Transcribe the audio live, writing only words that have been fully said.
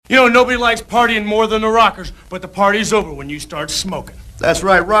You know, nobody likes partying more than the rockers, but the party's over when you start smoking. That's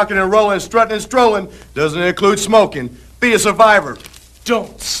right, rocking and rolling, strutting and strolling doesn't include smoking. Be a survivor.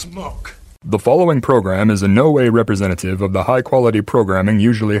 Don't smoke. The following program is in no way representative of the high-quality programming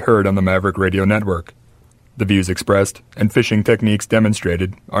usually heard on the Maverick Radio Network. The views expressed and fishing techniques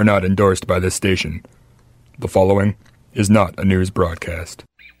demonstrated are not endorsed by this station. The following is not a news broadcast.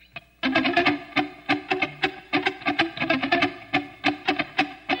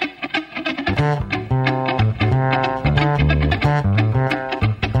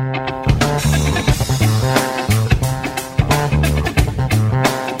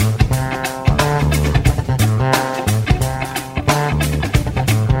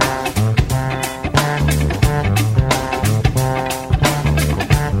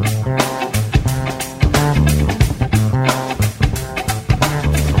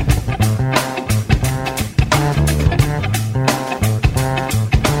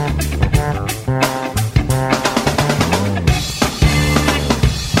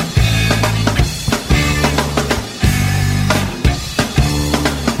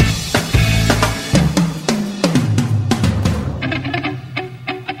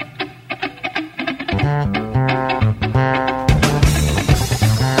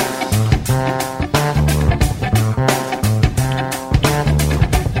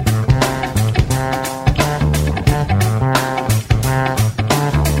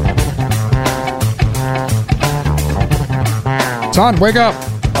 Son, wake up.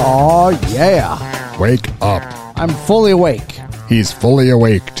 Oh, yeah. Wake up. I'm fully awake. He's fully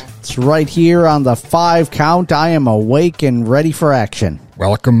awaked. It's right here on the 5 count. I am awake and ready for action.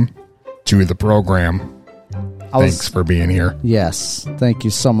 Welcome to the program. Thanks for being here. Yes, thank you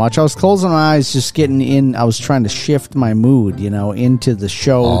so much. I was closing my eyes, just getting in. I was trying to shift my mood, into the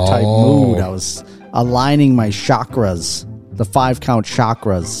show type mood. I was aligning my chakras, the 5 count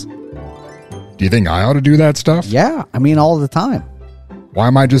chakras. Do you think I ought to do that stuff? Yeah, all the time. Why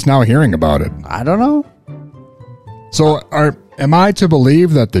am I just now hearing about it? I don't know. So, am I to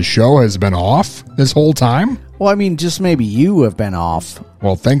believe that the show has been off this whole time? Well, just maybe you have been off.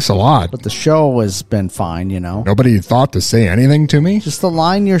 Well, thanks a lot. But the show has been fine, Nobody thought to say anything to me? Just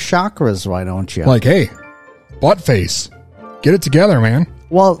align your chakras, why don't you? Like, hey, butt face, get it together, man.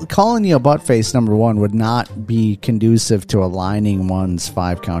 Well, calling you a butt face, number one, would not be conducive to aligning one's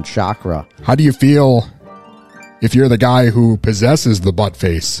 5 count chakra. How do you feel if you're the guy who possesses the butt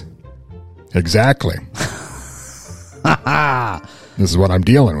face? Exactly. This is what I'm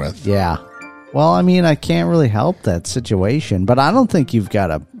dealing with. Yeah. Well, I can't really help that situation, but I don't think you've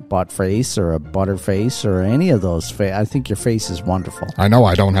got a butt face or a butter face or any of those. I think your face is wonderful. I know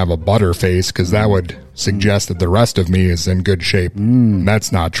I don't have a butter face because that would suggest that the rest of me is in good shape.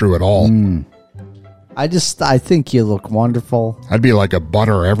 That's not true at all. I think you look wonderful. I'd be like a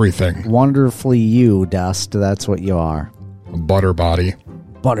butter everything. Wonderfully you, Dust. That's what you are. A butter body.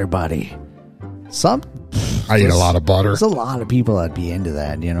 Butter body. I eat a lot of butter. There's a lot of people that'd be into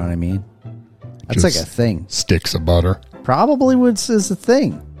that, you know what I mean? That's just like a thing. Sticks of butter. Probably is a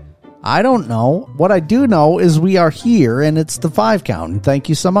thing. I don't know. What I do know is we are here, and it's the 5 count. And thank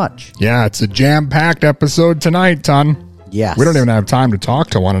you so much. Yeah, it's a jam-packed episode tonight, Ton. Yes. We don't even have time to talk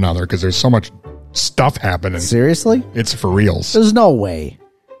to one another because there's so much stuff happening. Seriously? It's for reals. There's no way.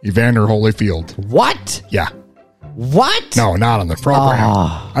 Evander Holyfield. What? Yeah. What? No, not on the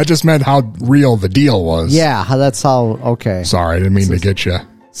program. I just meant how real the deal was. Yeah, that's how. Okay. Sorry, I didn't mean to get you.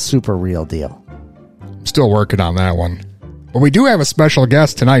 Super real deal. I'm still working on that one. But we do have a special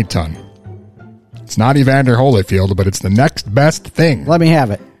guest tonight, Ton. It's not Evander Holyfield, but it's the next best thing. Let me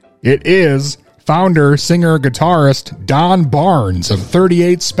have it. It is founder, singer, guitarist Don Barnes of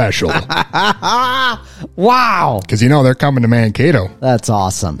 38 Special. Wow. Because they're coming to Mankato. That's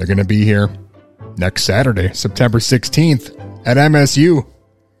awesome. They're going to be here next Saturday, September 16th at MSU.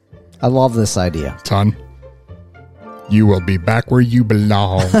 I love this idea. Ton, you will be back where you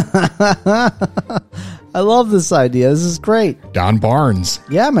belong. I love this idea. This is great. Don Barnes.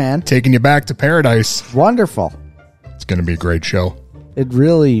 Yeah, man. Taking you back to paradise. Wonderful. It's going to be a great show. It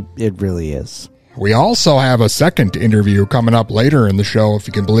really is. We also have a second interview coming up later in the show, if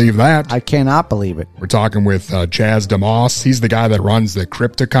you can believe that. I cannot believe it. We're talking with Chaz DeMoss. He's the guy that runs the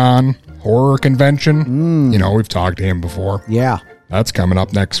Crypticon horror convention. We've talked to him before. Yeah. That's coming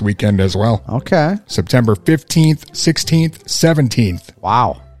up next weekend as well. Okay. September 15th, 16th, 17th.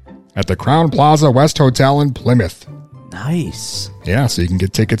 Wow. At the Crown Plaza West Hotel in Plymouth. Nice. Yeah, so you can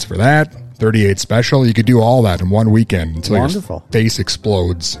get tickets for that. 38 Special. You could do all that in one weekend until Wonderful. Your face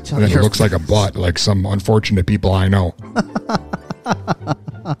explodes. And then it looks like a butt, like some unfortunate people I know.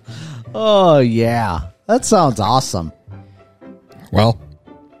 Oh, yeah. That sounds awesome. Well,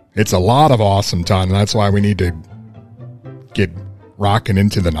 It's a lot of awesome, Ton. That's why we need to get rocking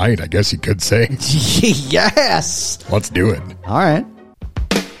into the night, I guess you could say. Yes. Let's do it. All right.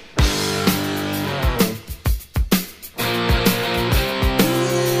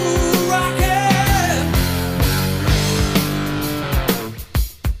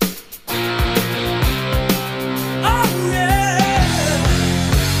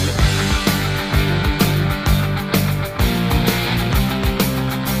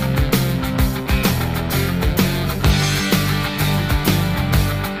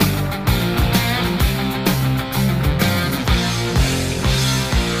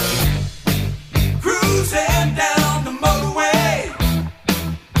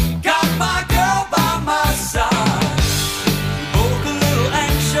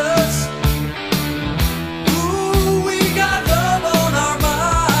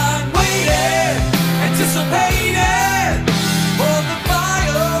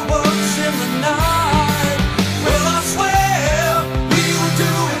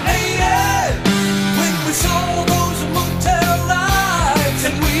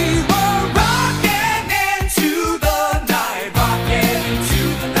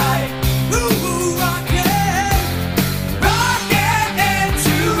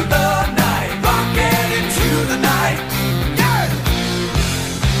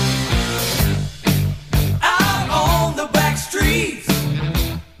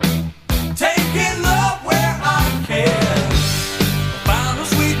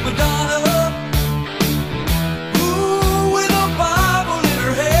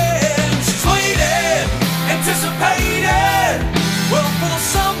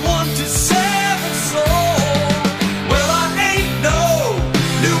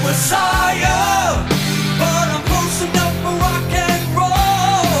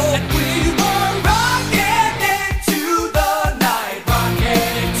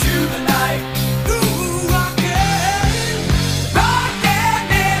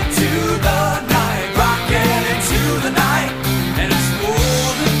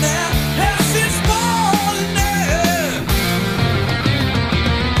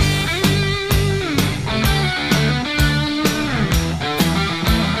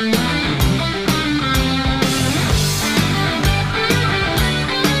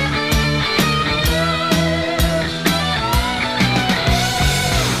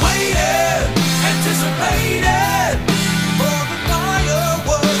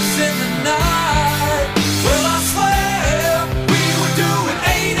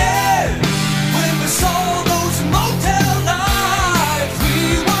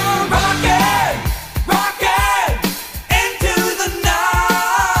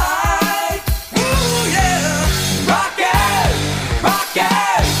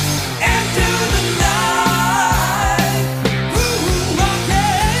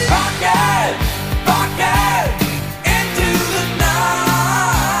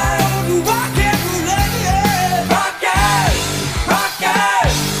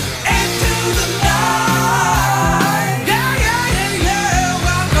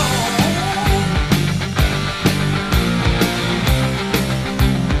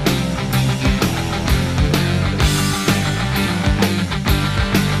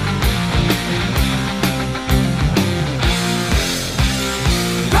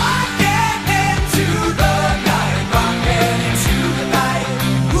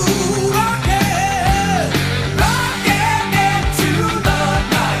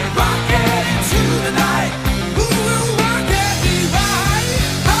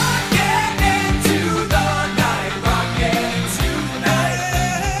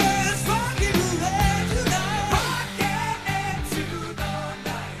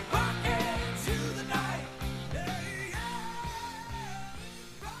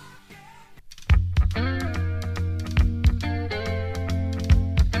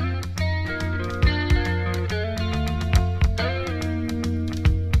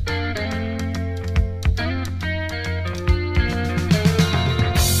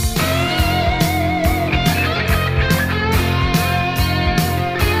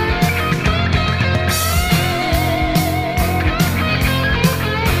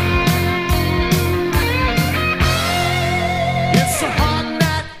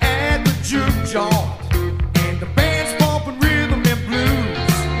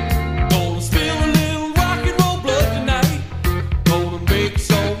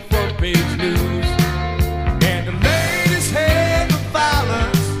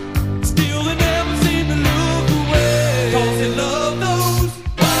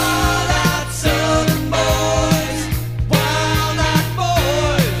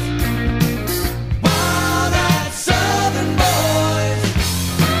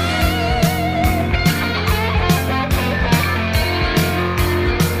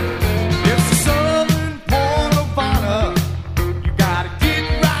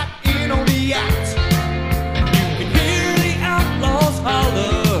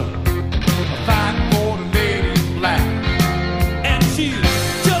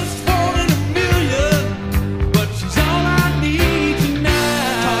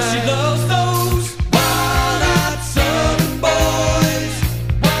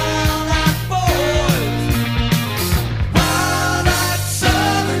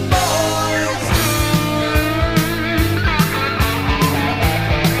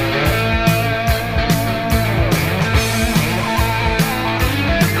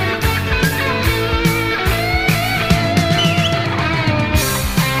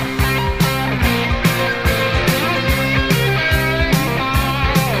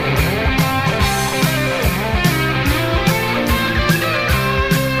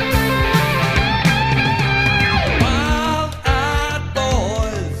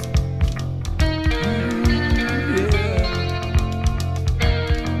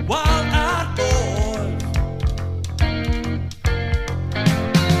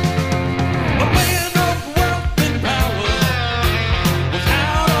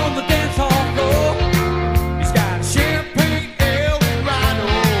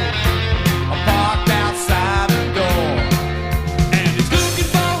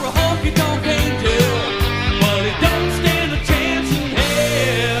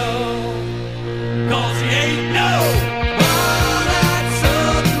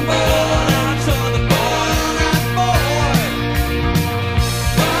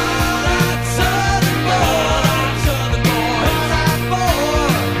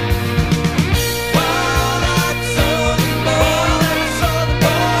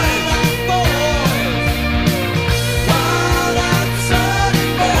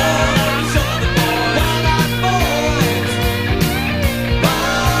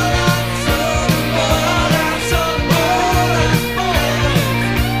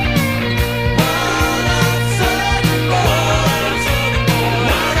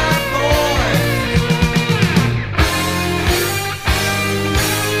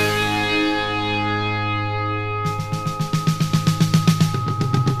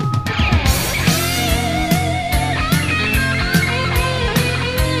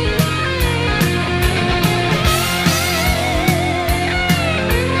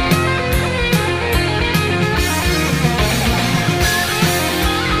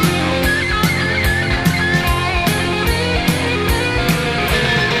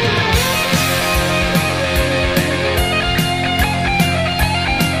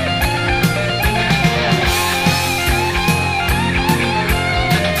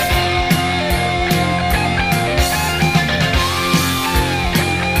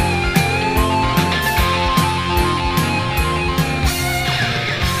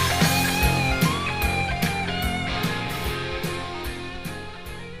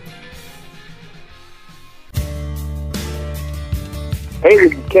 Hey,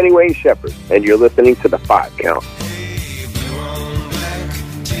 this is Kenny Wayne Shepherd, and you're listening to The 5 Count.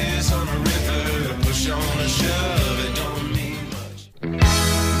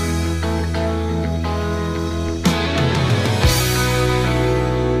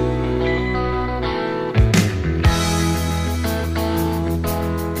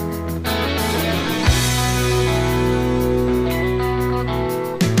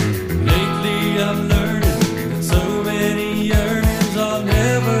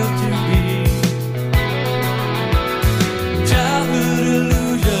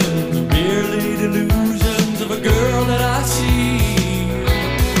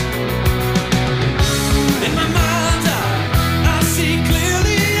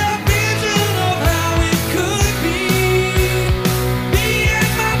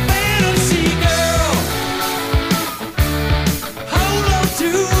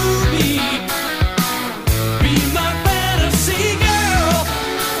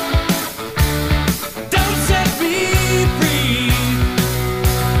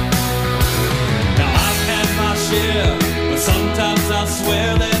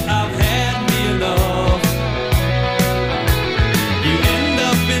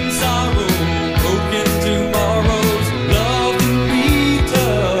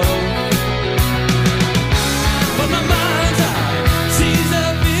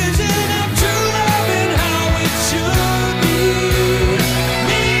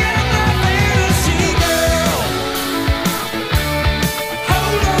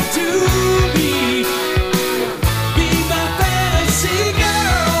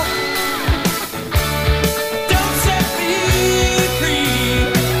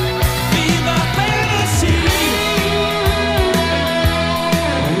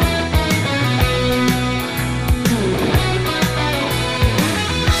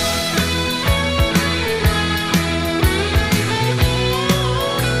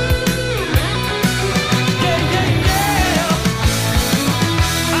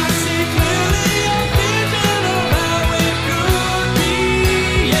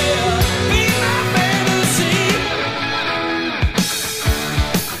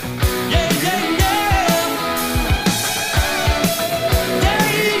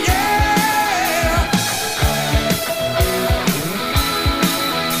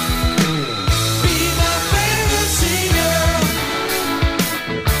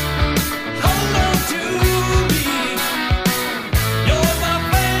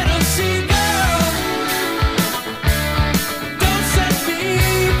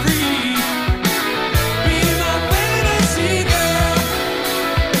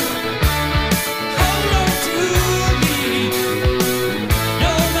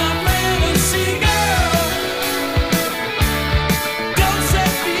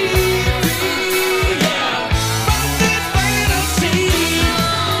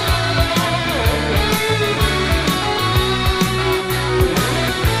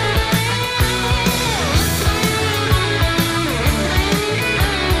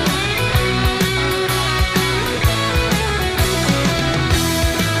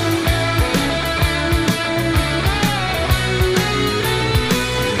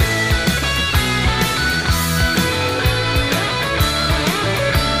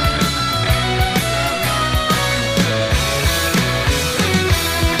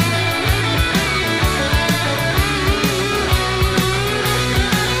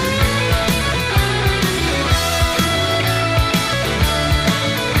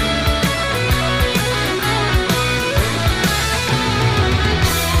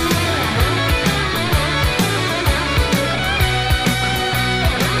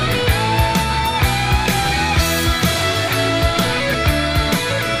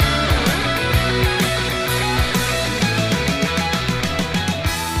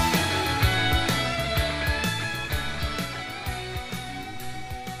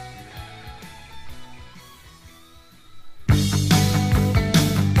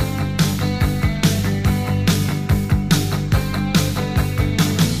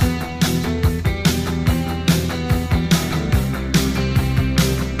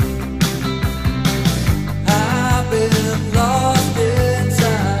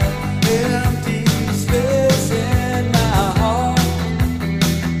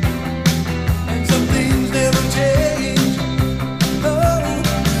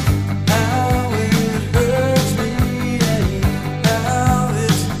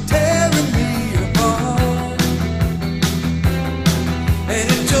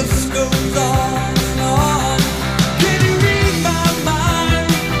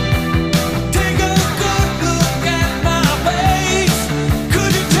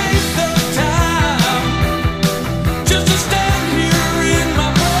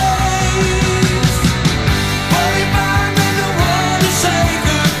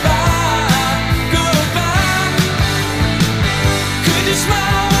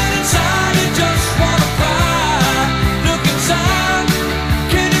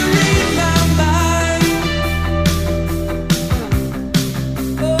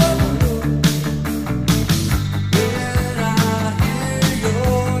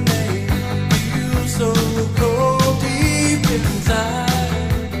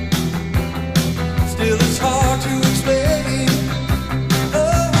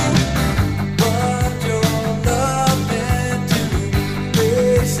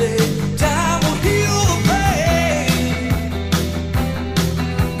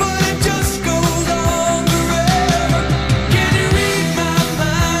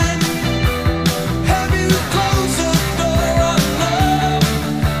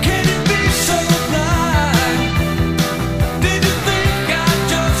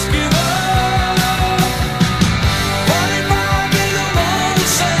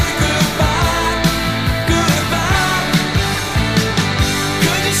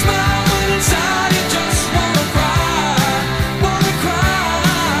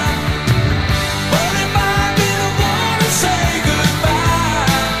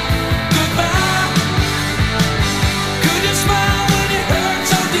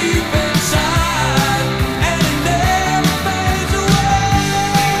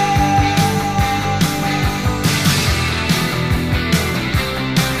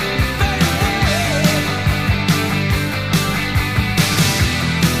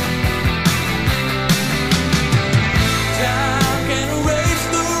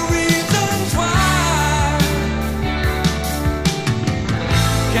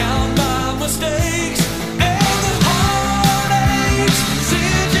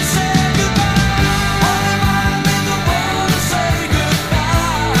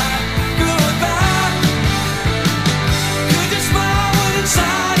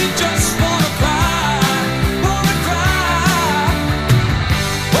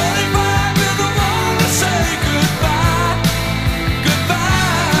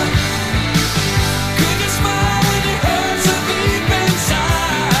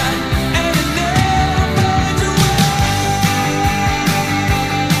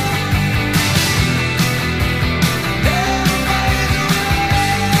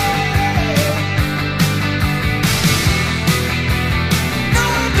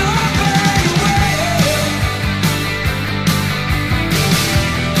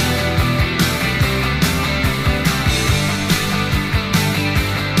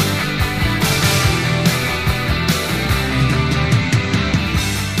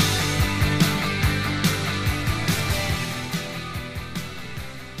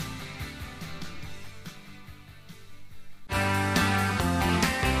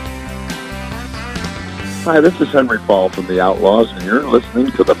 Hi, this is Henry Fall from the Outlaws, and you're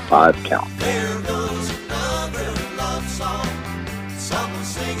listening to the 5 Count. There goes another love song. Someone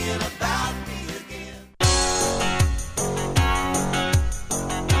singing about me again.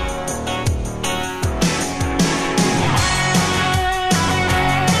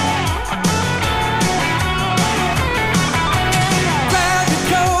 Grab your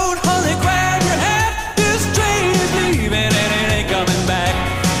coat, honey, grab your hat. This train is leaving and it ain't coming back.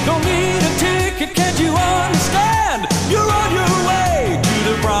 Don't need a ticket, can't you understand? You're on your way to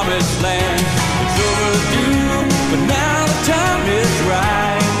the promised land. It's overdue, but now the time is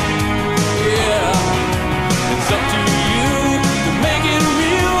right. Yeah, it's up to you to make it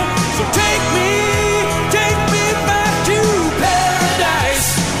real. So take me back to paradise.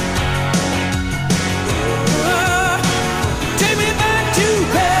 Take me back to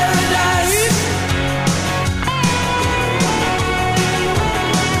paradise.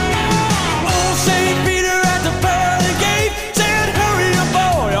 Old St. Peter at the pearly gate said, hurry up,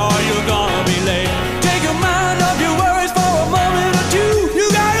 boy, or you're gonna be late. Take your mind off your worries for a moment or two. You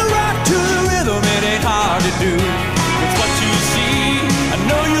gotta rock to the rhythm, it ain't hard to do. It's what you see, I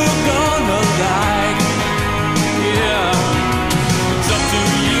know you're gonna like. Yeah, it's up to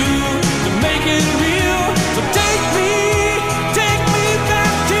you to make it real. So take me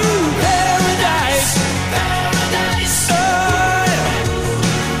back to paradise. Paradise. Oh, yeah.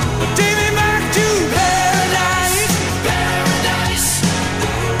 Take me back to paradise. Paradise.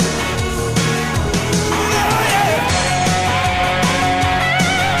 Oh, yeah.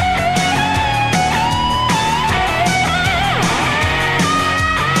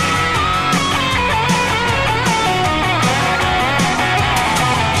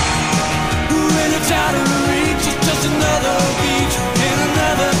 When it's out of reach, it's just another beach in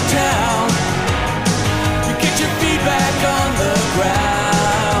another town. You get your feet back on the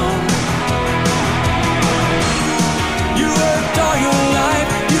ground. You worked all your life,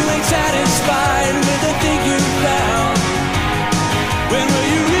 you ain't satisfied with the thing you found. When will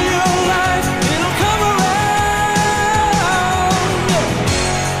you realize it'll come around?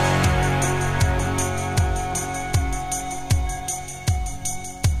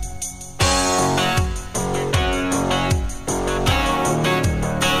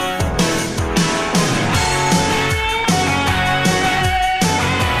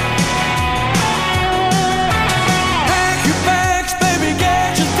 Pack your bags, baby,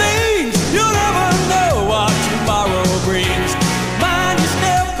 get your things. You'll never know what tomorrow brings. Mind your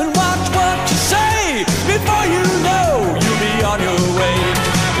step and watch what you say. Before you know, you'll be on your way.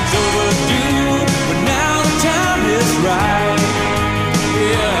 It's overdue, but now the time is right.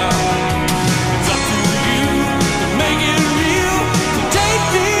 Yeah, it's up to you to make it real. So take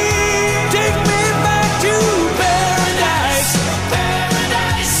me back to paradise.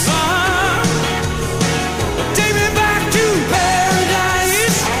 Paradise. Take me back to paradise.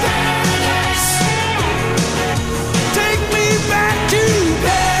 Paradise. Take me back to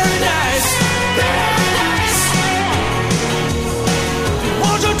paradise. Paradise.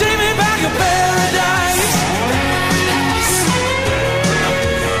 Won't you take me back to paradise? Paradise.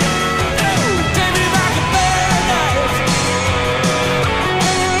 Take me back to paradise.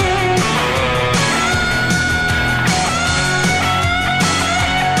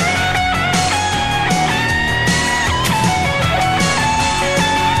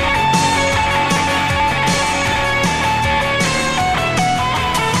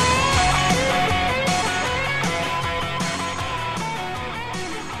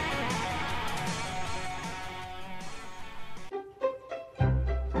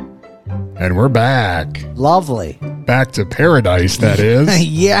 And we're back. Lovely. Back to paradise, that is.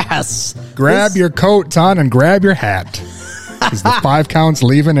 Yes. Grab your coat, son, and grab your hat. Because the 5 Count's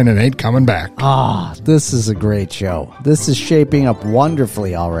leaving and it ain't coming back. Ah, this is a great show. This is shaping up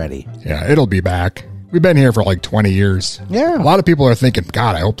wonderfully already. Yeah, it'll be back. We've been here for like 20 years. Yeah. A lot of people are thinking,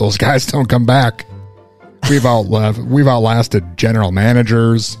 God, I hope those guys don't come back. We've outlasted general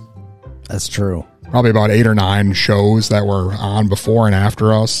managers. That's true. Probably about 8 or 9 shows that were on before and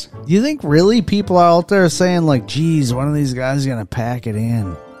after us. Do you think really people are out there saying, like, geez, one of these guys is going to pack it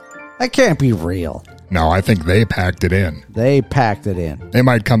in? That can't be real. No, I think they packed it in. They packed it in. They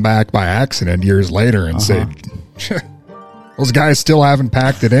might come back by accident years later and say, those guys still haven't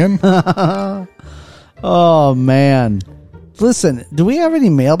packed it in? Oh, man. Listen, do we have any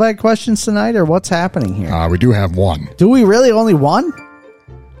mailbag questions tonight, or what's happening here? We do have one. Do we really? Only one?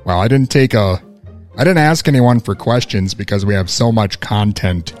 Well, I didn't ask anyone for questions because we have so much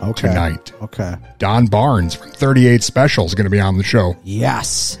content tonight. Okay. Don Barnes from 38 Special is going to be on the show.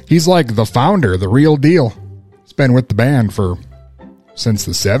 Yes. He's like the founder, the real deal. He's been with the band since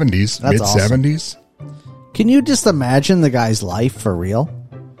the 70s, That's mid-70s. awesome. Can you just imagine the guy's life for real?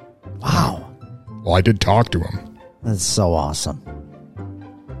 Wow. Well, I did talk to him. That's so awesome.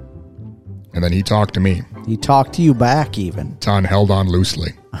 And then he talked to me. He talked to you back even. Ton held on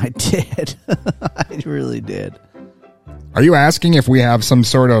loosely. I did. I really did. Are you asking if we have some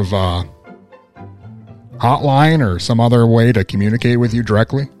sort of hotline or some other way to communicate with you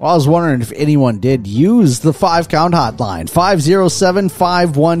directly? Well, I was wondering if anyone did use the 5-count hotline.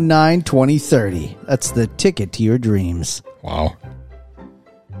 507-519-2030. That's the ticket to your dreams. Wow.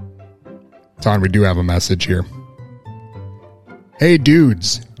 Ton, we do have a message here. Hey,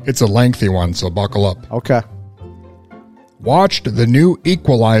 dudes. It's a lengthy one, so buckle up. Okay. Watched the new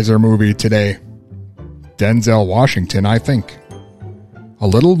Equalizer movie today. Denzel Washington, I think. A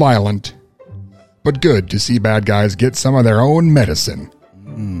little violent, but good to see bad guys get some of their own medicine.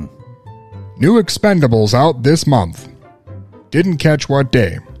 New Expendables out this month. Didn't catch what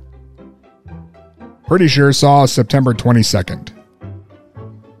day. Pretty sure saw September 22nd.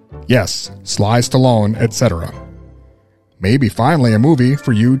 Yes, Sly Stallone, etc. Maybe finally a movie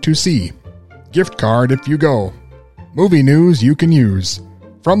for you to see. Gift card if you go. Movie news you can use.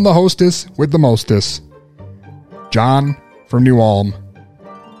 From the hostess with the mostess. John from New Ulm.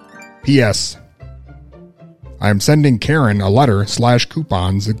 P.S. I am sending Karen a letter /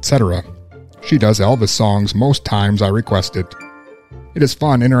 coupons, etc. She does Elvis songs most times I request it. It is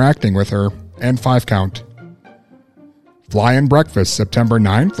fun interacting with her and 5-count. Fly-in breakfast September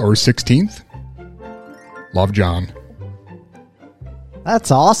 9th or 16th. Love, John.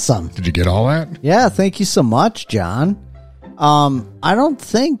 That's awesome. Did you get all that? Yeah, thank you so much, John. I don't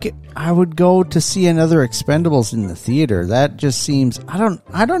think I would go to see another Expendables in the theater. That just seems I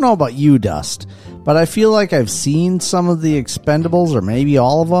don't know about you, Dust, but I feel like I've seen some of the Expendables or maybe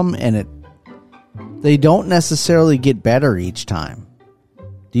all of them, and they don't necessarily get better each time.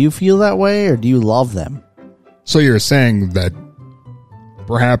 Do you feel that way, or do you love them? So you're saying that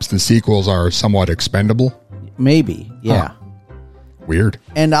perhaps the sequels are somewhat expendable? Maybe, yeah. Huh. Weird.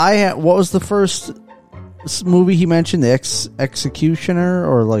 And what was the first movie he mentioned? The Executioner,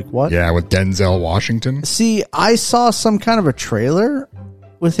 or like what? Yeah, with Denzel Washington. See, I saw some kind of a trailer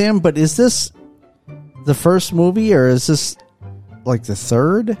with him, but is this the first movie, or is this like the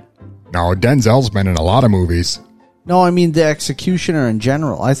third? No, Denzel's been in a lot of movies. No, I mean the Executioner in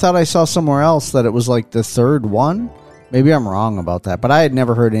general. I thought I saw somewhere else that it was like the third one. Maybe I'm wrong about that, but I had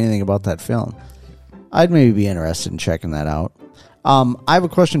never heard anything about that film. I'd maybe be interested in checking that out. I have a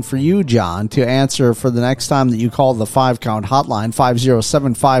question for you, John, to answer for the next time that you call the 5-count hotline,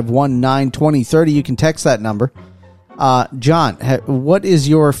 507-519-2030. You can text that number. John, what is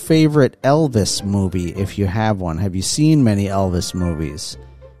your favorite Elvis movie, if you have one? Have you seen many Elvis movies?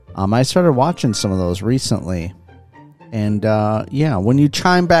 I started watching some of those recently. And, yeah, when you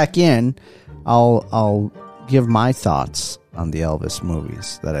chime back in, I'll give my thoughts on the Elvis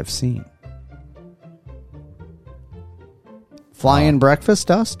movies that I've seen. Fly-in breakfast,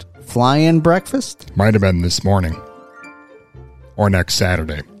 Dust? Fly-in breakfast? Might have been this morning. Or next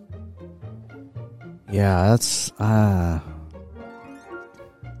Saturday. Yeah, that's... But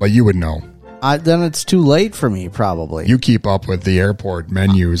you would know. Then it's too late for me, probably. You keep up with the airport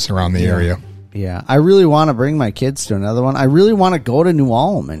menus around the area. Yeah, I really want to bring my kids to another one. I really want to go to New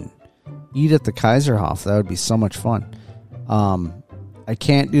Ulm and eat at the Kaiserhof. That would be so much fun. I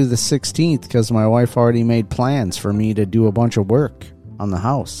can't do the 16th because my wife already made plans for me to do a bunch of work on the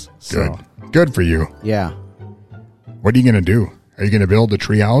house. So, Good for you. Yeah. What are you going to do? Are you going to build a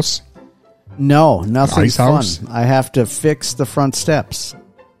tree house? No, nothing's fun. House? I have to fix the front steps.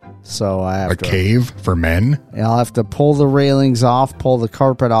 So I have a cave for men? I'll have to pull the railings off, pull the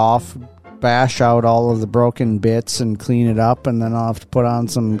carpet off, bash out all of the broken bits and clean it up, and then I'll have to put on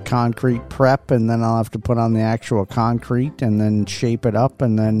some concrete prep, and then I'll have to put on the actual concrete and then shape it up,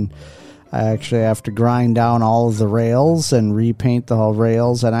 and then I actually have to grind down all of the rails and repaint the whole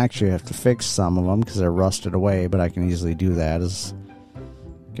rails, and actually have to fix some of them because they're rusted away, but I can easily do that. I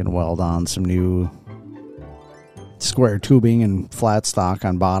can weld on some new square tubing and flat stock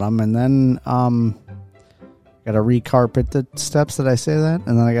on bottom, and then got to recarpet the steps. Did I say that?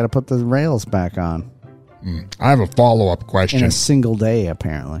 And then I got to put the rails back on. I have a follow-up question. In a single day,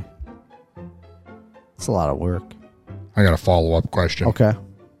 apparently. It's a lot of work. I got a follow-up question. Okay.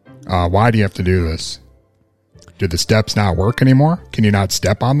 Why do you have to do this? Do the steps not work anymore? Can you not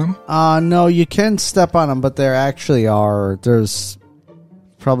step on them? No, you can step on them, but there actually are. There's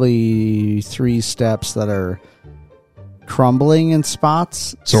probably 3 steps that are crumbling in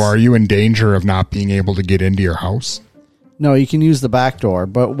spots. So are you in danger of not being able to get into your house? No, you can use the back door,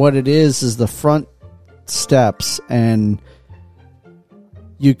 but what it is the front steps, and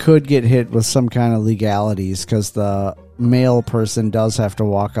You could get hit with some kind of legalities because the mail person does have to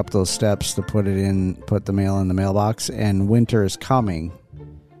walk up those steps to put the mail in the mailbox, and winter is coming,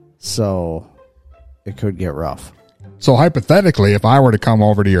 so it could get rough. So hypothetically, if I were to come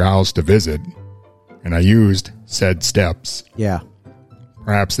over to your house to visit and I used said steps, Yeah.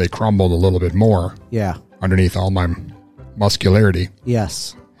 perhaps they crumbled a little bit more Yeah. underneath all my muscularity,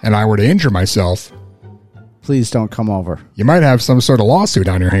 Yes. and I were to injure myself, Please don't come over. you might have some sort of lawsuit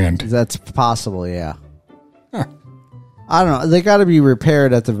on your hand. That's possible, yeah. I don't know. They got to be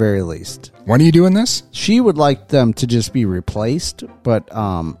repaired at the very least. When are you doing this? She would like them to just be replaced, but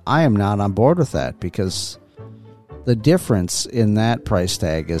I am not on board with that because the difference in that price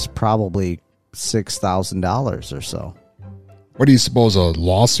tag is probably $6,000 or so. What do you suppose a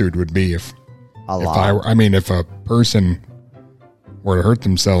lawsuit would be if A if lot. if a person were to hurt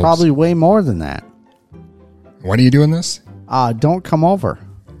themselves? Probably way more than that. When are you doing this? Don't come over.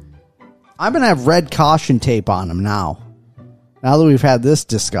 I'm going to have red caution tape on them now. Now that we've had this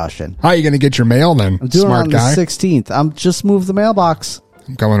discussion. How are you going to get your mail then, I'm doing smart it on guy? the 16th. I'm just moved the mailbox.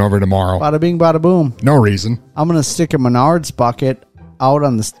 I'm coming over tomorrow. Bada bing, bada boom. No reason. I'm going to stick a Menards bucket out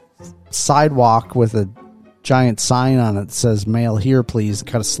on the sidewalk with a giant sign on it that says mail here, please.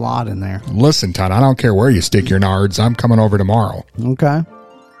 Cut a slot in there. Listen, Todd, I don't care where you stick your nards. I'm coming over tomorrow. Okay.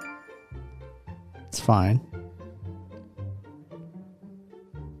 It's fine.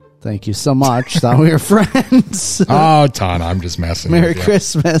 Thank you so much. Thought we were friends. Oh, Todd, I'm just messing Merry with you.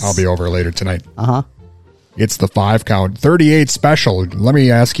 Christmas. I'll be over later tonight. Uh-huh. It's the 5 count 38 special. Let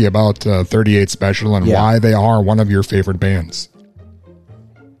me ask you about 38 special and Yeah. why they are one of your favorite bands.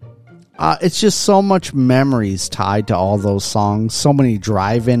 It's just so much memories tied to all those songs. So many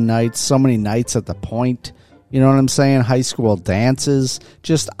drive-in nights, so many nights at the Point. You know what I'm saying? High school dances,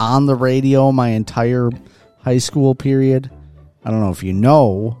 just on the radio my entire high school period. I don't know if you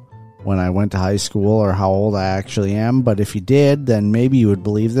know when I went to high school or how old I actually am, but if you did, then maybe you would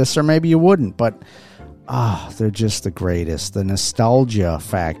believe this or maybe you wouldn't. But they're just the greatest. The nostalgia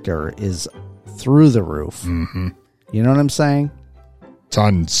factor is through the roof. Mm-hmm. You know what I'm saying?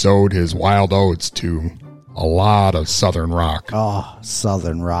 Ton sowed his wild oats to a lot of Southern rock. Oh,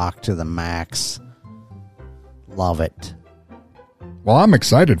 Southern rock to the max. Love it. Well, I'm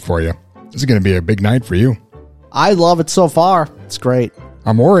excited for you. This is going to be a big night for you. I love it so far. It's great.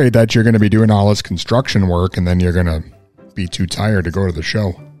 I'm worried that you're going to be doing all this construction work and then you're going to be too tired to go to the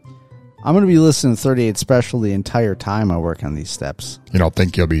show. I'm going to be listening to 38 Special the entire time I work on these steps. You don't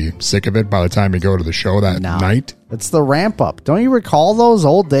think you'll be sick of it by the time you go to the show that No. night? It's the ramp up. Don't you recall those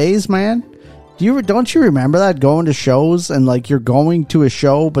old days, man? Don't you remember that, going to shows and like you're going to a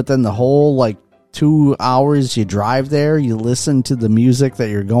show, but then the whole like 2 hours you drive there, you listen to the music that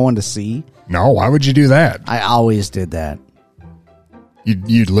you're going to see? No, why would you do that? I always did that.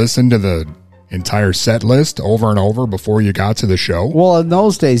 You'd listen to the entire set list over and over before you got to the show? Well, in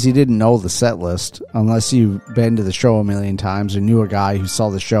those days, you didn't know the set list unless you've been to the show a million times or knew a guy who saw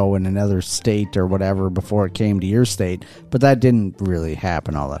the show in another state or whatever before it came to your state. But that didn't really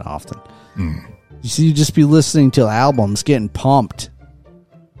happen all that often. You see, you'd just be listening to albums, getting pumped.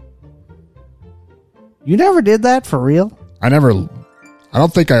 You never did that for real? I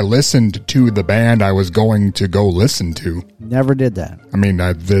don't think I listened to the band I was going to go listen to. Never did that. I mean,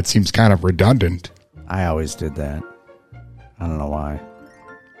 that seems kind of redundant. I always did that. I don't know why.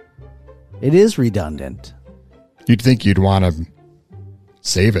 It is redundant. You'd think you'd want to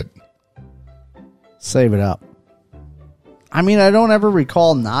save it. Save it up. I mean, I don't ever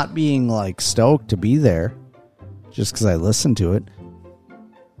recall not being like stoked to be there just because I listened to it.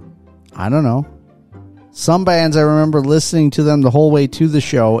 I don't know. Some bands I remember listening to them the whole way to the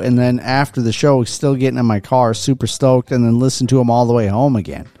show, and then after the show, still getting in my car, super stoked, and then listen to them all the way home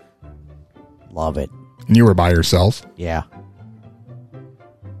again. Love it. And you were by yourself? Yeah.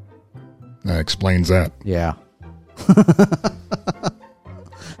 That explains that. Yeah.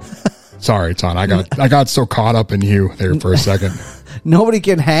 Sorry, Ton. I got so caught up in you there for a second. Nobody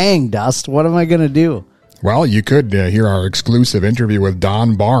can hang, Dust. What am I going to do? Well, you could hear our exclusive interview with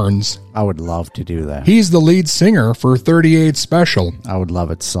Don Barnes. I would love to do that. He's the lead singer for 38 Special. I would love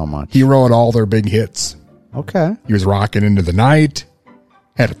it so much. He wrote all their big hits. Okay. He was rocking Into the Night,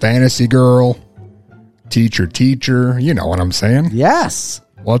 had a Fantasy Girl, Teacher, Teacher. You know what I'm saying? Yes.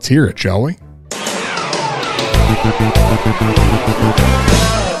 Let's hear it, shall we?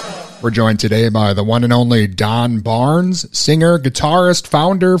 We're joined today by the one and only Don Barnes, singer, guitarist,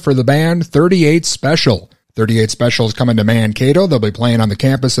 founder for the band 38 Special. 38 Special is coming to Mankato. They'll be playing on the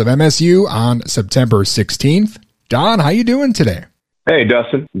campus of MSU on September 16th. Don, how you doing today? Hey,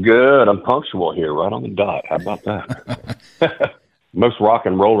 Dustin. Good. I'm punctual here, right on the dot. How about that? most rock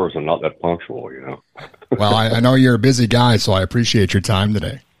and rollers are not that punctual, you know. Well, I know you're a busy guy, so I appreciate your time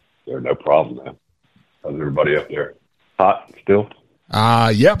today. There's no problem, man. How's everybody up there? Hot still?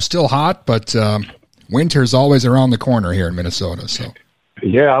 Yep, still hot, but winter's always around the corner here in Minnesota. So.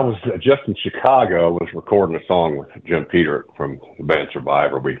 Yeah, I was just in Chicago. I was recording a song with Jim Peter from the band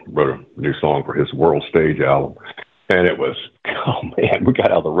Survivor. We wrote a new song for his World Stage album. And it was, oh man, we got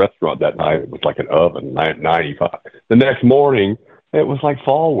out of the restaurant that night. It was like an oven, 95. The next morning, it was like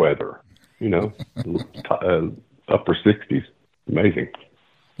fall weather, you know, upper 60s. Amazing.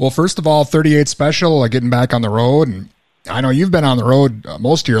 Well, first of all, 38 Special, getting back on the road. And I know you've been on the road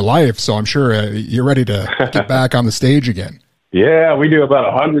most of your life, so I'm sure you're ready to get back on the stage again. Yeah, we do about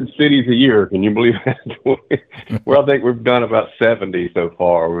 100 cities a year. Can you believe that? Well, I think we've done about 70 so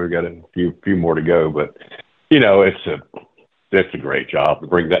far. We've got a few more to go, but you know, it's a great job to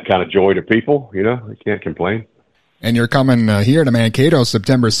bring that kind of joy to people. You know, I can't complain. And you're coming here to Mankato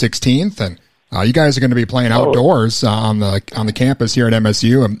September 16th, and you guys are going to be playing outdoors on the campus here at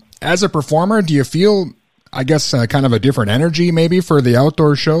MSU. As a performer, do you feel, I guess, kind of a different energy maybe for the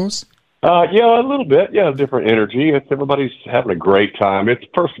outdoor shows? Yeah, a little bit. Yeah, different energy. Everybody's having a great time. It's,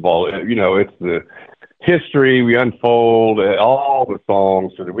 first of all, you know, it's the history. We unfold all the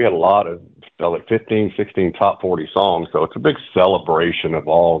songs. We had a lot of, like 15, 16 top 40 songs. So it's a big celebration of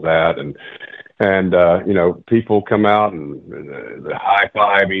all that. And you know, people come out and they high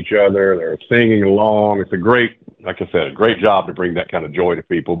five each other. They're singing along. It's a great, like I said, a great job to bring that kind of joy to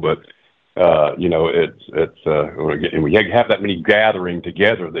people. But, you know, when we have that many gathering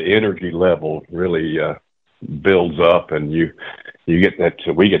together, the energy level really builds up, and you get that,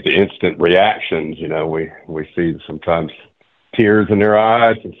 we get the instant reactions. You know, we see sometimes tears in their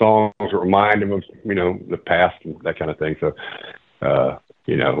eyes and songs that remind them of, you know, the past and that kind of thing. So,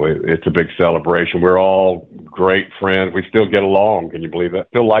 you know, it's a big celebration. We're all great friends. We still get along. Can you believe that?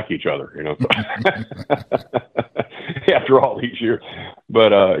 Still like each other, you know, after all these years.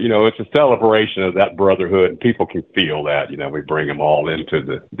 But, you know, it's a celebration of that brotherhood, and people can feel that. You know, we bring them all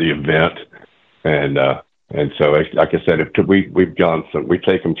into the event. And so, like I said, we've done some, we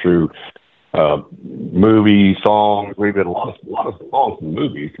take them through movie songs. We've had a lot of songs and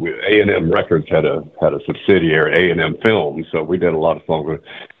movies. A&M Records had a subsidiary, A&M Films, so we did a lot of songs with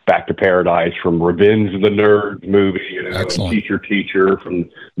Back to Paradise from Revenge of the Nerds movie, you know, Teacher from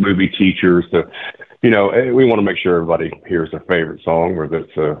movie Teachers. So, you know, we want to make sure everybody hears their favorite song, whether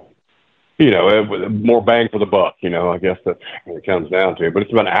it's you know, more bang for the buck, you know, I guess that's what it comes down to. But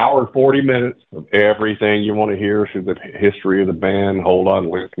it's about an hour and 40 minutes of everything you want to hear through the history of the band. Hold On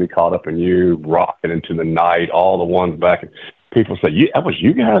Loosely, Caught Up in You, Rockin' Into the Night, all the ones back. People say, yeah, that was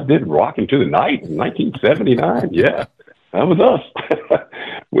you guys did Rockin' Into the Night in 1979? Yeah, that was us.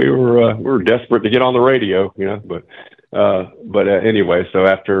 We were desperate to get on the radio, you know, but anyway, so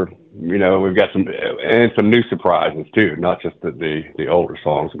after, you know, we've got some new surprises too, not just the older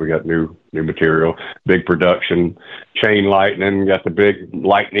songs. We got new material, big production, chain lightning, got the big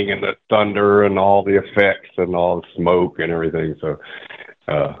lightning and the thunder and all the effects and all the smoke and everything. So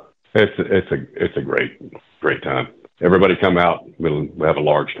it's a great time. Everybody come out. We'll have a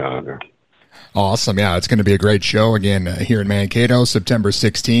large time there. Awesome. Yeah, it's going to be a great show again here in Mankato, September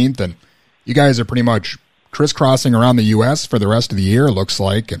 16th. And you guys are pretty much crisscrossing around the U.S. for the rest of the year, it looks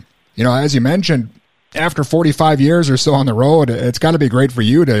like. And, you know, as you mentioned, after 45 years or so on the road, it's got to be great for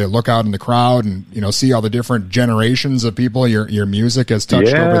you to look out in the crowd and, you know, see all the different generations of people your music has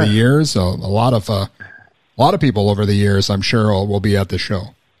touched over the years. So a lot of people over the years, I'm sure, will be at the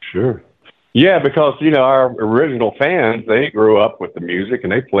show. Sure. Yeah, because, you know, our original fans, they grew up with the music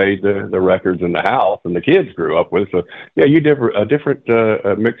and they played the records in the house, and the kids grew up with it. So, yeah, a different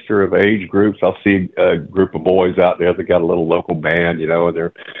mixture of age groups. I'll see a group of boys out there that got a little local band, you know,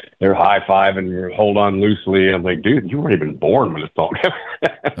 and they're high-fiving, Hold On Loosely. I'm like, dude, you weren't even born when this song.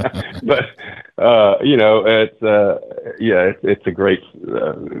 But, you know, it's a great,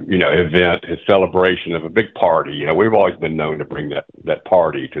 you know, event, a celebration of a big party. You know, we've always been known to bring that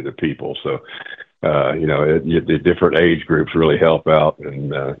party to the people. So, you know, the different age groups really help out.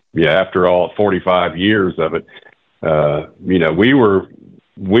 And, after all 45 years of it, you know, we were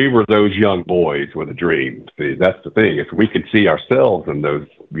those young boys with a dream. See, that's the thing, is we could see ourselves in those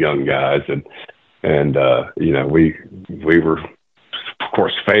young guys. And you know, we were, of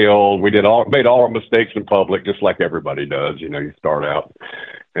course, failed. We made all our mistakes in public, just like everybody does. You know, you start out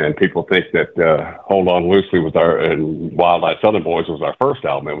and people think that Hold On Loosely and Wildlife Southern Boys was our first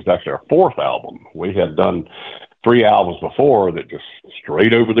album. It was actually our fourth album. We had done 3 albums before that just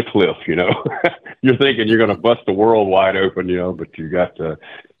straight over the cliff, you know. You're thinking you're going to bust the world wide open, you know, but you got the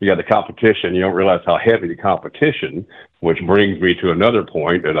competition. You don't realize how heavy the competition, which brings me to another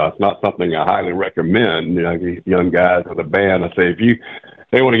point, and it's not something I highly recommend. You know, these young guys with a band, I say, if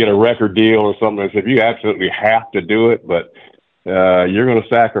they want to get a record deal or something, I say, if you absolutely have to do it, but you're going to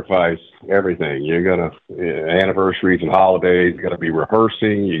sacrifice everything. You're going to anniversaries and holidays. You got to be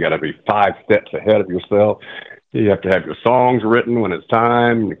rehearsing. You got to be 5 steps ahead of yourself. You have to have your songs written when it's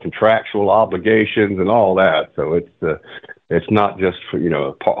time, the contractual obligations, and all that. So it's not just for, you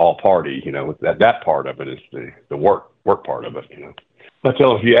know, all party. You know, that part of it is the work part of it. You know, I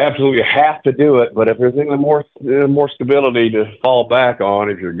tell them, if you absolutely have to do it, but if there's any more stability to fall back on,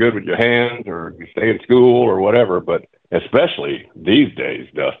 if you're good with your hands or you stay in school or whatever, but especially these days,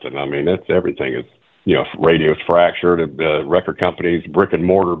 Dustin, I mean, everything is, you know, radio's fractured. The record companies, brick and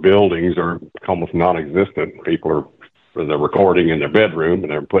mortar buildings are almost non-existent. People they're recording in their bedroom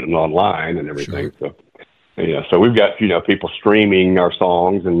and they're putting it online and everything. Sure. So, yeah, so we've got, you know, people streaming our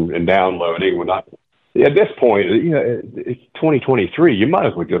songs and downloading. We're not, at this point, you know, it's 2023. You might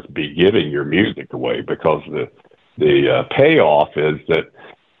as well just be giving your music away, because the payoff is that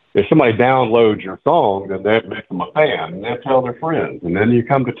if somebody downloads your song, then that makes them a fan, and they tell their friends. And then you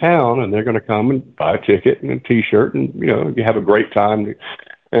come to town, and they're going to come and buy a ticket and a T-shirt, and, you know, you have a great time.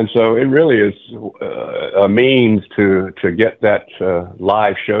 And so it really is a means to get that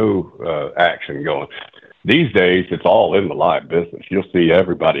live show action going. These days, it's all in the live business. You'll see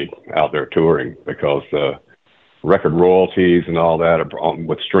everybody out there touring, because record royalties and all that,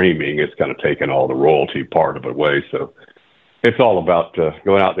 with streaming, it's kind of taken all the royalty part of it away. So it's all about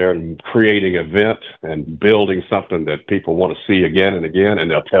going out there and creating an event and building something that people want to see again and again, and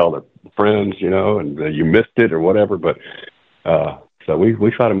they'll tell their friends, you know, and you missed it or whatever. But so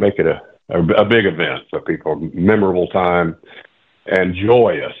we try to make it a big event, so people, memorable time and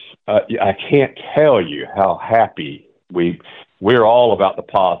joyous. I can't tell you how happy we're all about the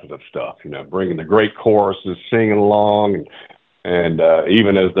positive stuff, you know, bringing the great choruses, singing along, and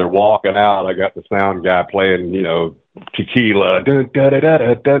even as they're walking out, I got the sound guy playing, you know, tequila, dun, dun, dun,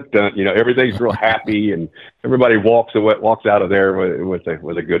 dun, dun, dun. You know, everything's real happy, and everybody walks out of there with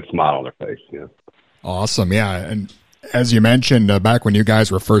a good smile on their face. You know. Awesome, yeah. And as you mentioned, back when you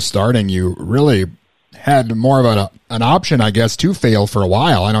guys were first starting, you really had more of an option, I guess, to fail for a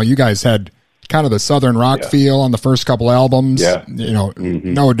while. I know you guys had kind of the Southern rock feel on the first couple albums. Yeah. You know,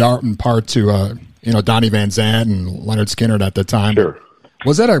 no doubt in part to you know, Donnie Van Zant and Leonard Skinner at the time. Sure.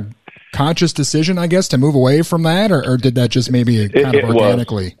 Was that a conscious decision, I guess, to move away from that, or did that just maybe kind of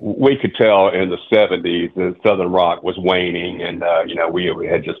organically? We could tell in the 70s that Southern rock was waning, and you know, we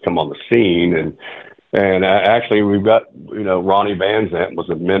had just come on the scene, and actually we've got, you know, Ronnie Van Zant was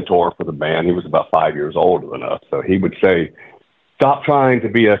a mentor for the band. He was about 5 years older than us, so he would say, "Stop trying to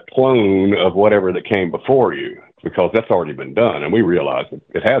be a clone of whatever that came before you, because that's already been done." And we realized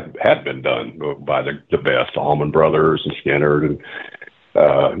it had been done by the best, Allman Brothers and Skinner and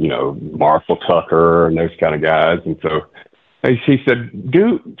you know, Marshall Tucker and those kind of guys. And so he said,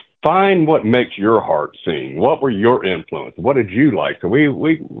 find what makes your heart sing. What were your influences? What did you like? So we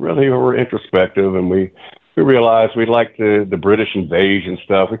really were introspective, and we realized we liked the British Invasion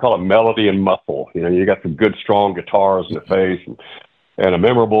stuff. We call it melody and muscle. You know, you got some good, strong guitars in the face, and a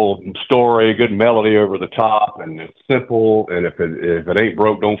memorable story, good melody over the top, and it's simple. And if it ain't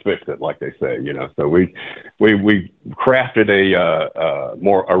broke, don't fix it, like they say. You know, so we crafted a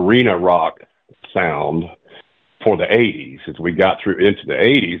more arena rock sound for the 80s as we got into the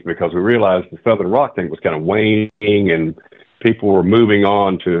 80s, because we realized the Southern rock thing was kind of waning, and people were moving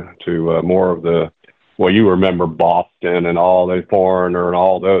on to more of the, well, you remember Boston and all those, Foreigner and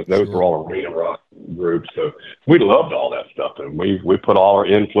all those were all arena rock groups. So we loved all that stuff, and we put all our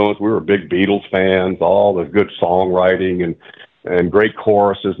influence. We were big Beatles fans, all the good songwriting and great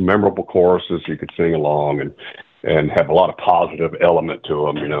choruses, memorable choruses you could sing along and have a lot of positive element to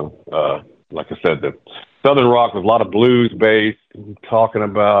them. You know, like I said, the Southern rock was a lot of blues based, talking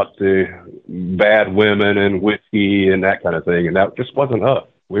about the bad women and whiskey and that kind of thing, and that just wasn't us.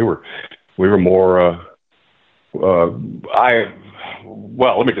 We were more. Well,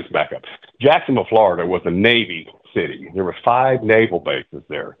 let me just back up. Jacksonville, Florida was a Navy city. There were 5 naval bases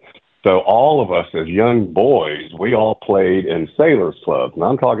there. So all of us as young boys, we all played in sailors clubs. And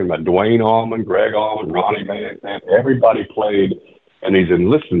I'm talking about Dwayne Allman, Greg Allman, Ronnie Van Zant. Everybody played in these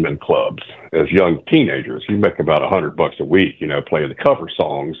enlistment clubs as young teenagers. You make about $100 a week, you know, playing the cover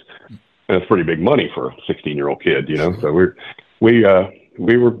songs. And it's pretty big money for a 16-year-old kid, you know. So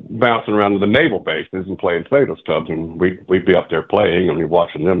we were bouncing around to the naval bases and playing sailors clubs, and we'd be up there playing and we'd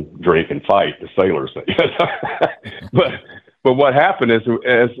watching them drink and fight, the sailors. But what happened is,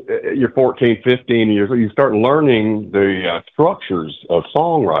 as you're 14, 15 years old, you start learning the structures of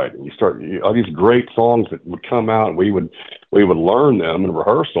songwriting. All these great songs that would come out, and we would learn them in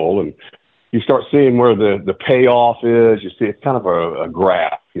rehearsal, and you start seeing where the payoff is. You see it's kind of a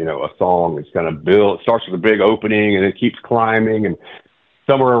graph, a song that's kind of built. It starts with a big opening, and it keeps climbing, and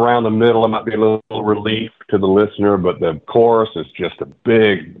somewhere around the middle, it might be a little relief to the listener, but the chorus is just a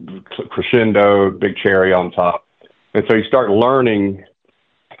big crescendo, big cherry on top. And so you start learning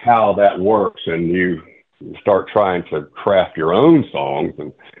how that works, and you start trying to craft your own songs.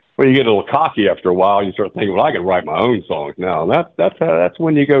 And when you get a little cocky after a while, you start thinking, well, I can write my own songs now. And that's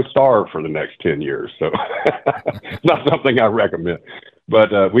when you go starve for the next 10 years. So it's not something I recommend.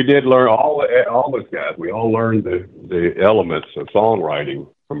 But we did learn, all those guys, we all learned the elements of songwriting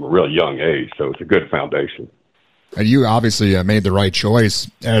from a really young age. So it's a good foundation. And you obviously made the right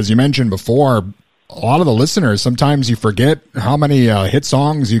choice. As you mentioned before, a lot of the listeners, sometimes you forget how many hit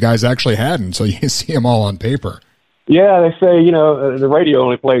songs you guys actually had until you see them all on paper. Yeah, they say, the radio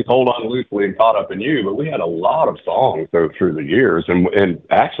only plays Hold On Loosely and Caught Up in You, but we had a lot of songs through the years. And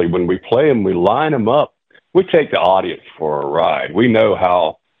actually, when we play them, we line them up. We take the audience for a ride. We know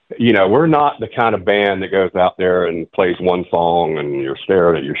how, we're not the kind of band that goes out there and plays one song and you're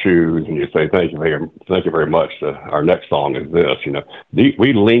staring at your shoes and you say, thank you very much. Our next song is this,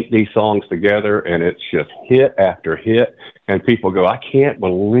 we link these songs together and it's just hit after hit. And people go, I can't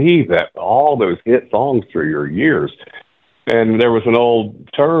believe that all those hit songs through your years. And there was an old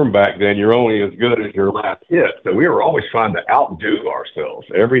term back then, you're only as good as your last hit. So we were always trying to outdo ourselves.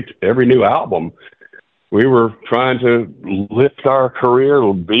 Every new album, we were trying to lift our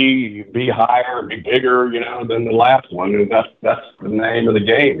career, be higher, be bigger, than the last one. And that's the name of the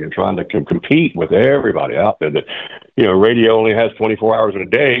game. You're trying to compete with everybody out there. That, radio only has 24 hours in a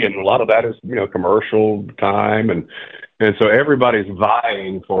day, and a lot of that is, commercial time, and so everybody's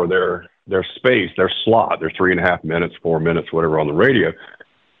vying for their space, their slot, their 3.5 minutes, 4 minutes, whatever on the radio.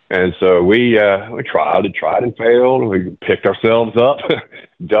 And so we tried and failed. We picked ourselves up,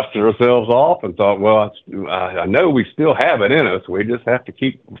 dusted ourselves off, and thought, well, I know we still have it in us. We just have to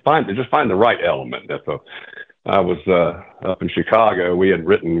find the right element. So I was up in Chicago. We had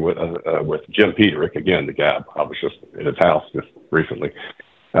written with Jim Peterick, again, the guy. I was just at his house just recently.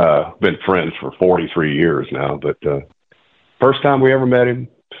 Been friends for 43 years now. But first time we ever met him,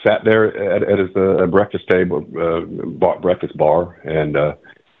 sat there at his breakfast table, breakfast bar,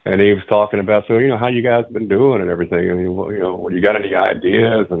 and he was talking about, so, how you guys been doing and everything. I mean, well, you got any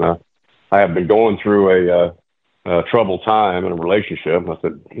ideas? And I have been going through a troubled time in a relationship. And I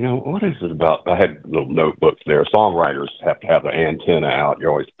said, what is it about? I had little notebooks there. Songwriters have to have their antenna out.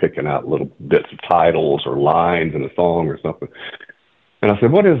 You're always picking out little bits of titles or lines in a song or something. And I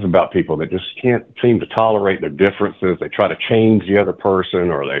said, what is it about people that just can't seem to tolerate their differences? They try to change the other person,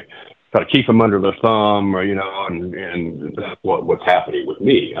 or they try to keep them under their thumb, or, and that's what's happening with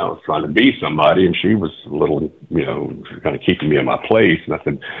me. I was trying to be somebody, and she was a little, kind of keeping me in my place. And I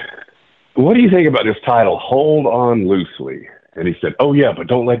said, what do you think about this title, Hold On Loosely? And he said, oh, yeah, but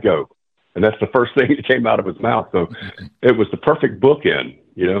don't let go. And that's the first thing that came out of his mouth. So it was the perfect bookend,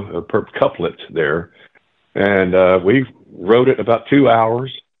 a perfect couplet there. And we wrote it about 2 hours.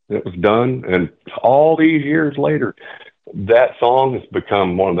 It was done. And all these years later, that song has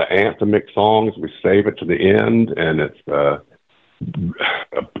become one of the anthemic songs. We save it to the end, and it's a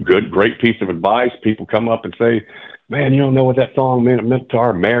great piece of advice. People come up and say, man, you don't know what that song meant. It meant to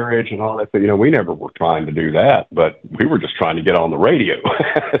our marriage and all that. So, we never were trying to do that, but we were just trying to get on the radio.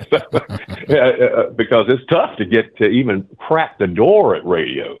 Because it's tough to get to even crack the door at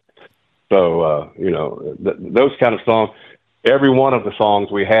radio. So, those kind of songs. Every one of the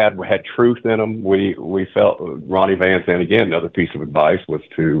songs we had truth in them. We felt, Ronnie Van Zant, again, another piece of advice was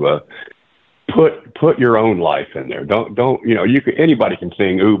to put your own life in there. Don't anybody can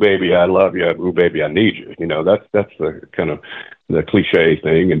sing "Ooh baby I love you," "Ooh baby I need you." That's the kind of the cliche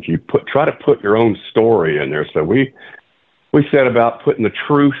thing, and you try to put your own story in there. So we said about putting the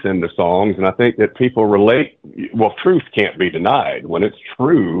truth into songs, and I think that people relate. Well, truth can't be denied. When it's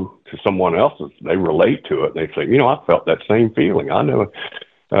true to someone else's, they relate to it. They say, I felt that same feeling. I know it.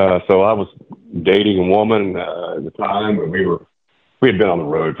 So I was dating a woman at the time, and we had been on the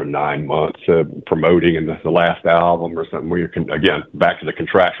road for 9 months promoting in the last album or something. We again, back to the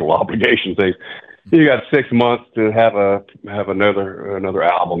contractual obligation thing. You got 6 months to have another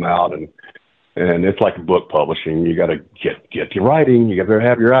album out, and And it's like book publishing. You got to get to writing. You got to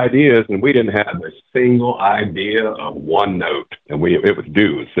have your ideas. And we didn't have a single idea of one note. And it was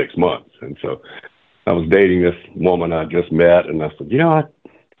due in 6 months. And so I was dating this woman I just met, and I said, I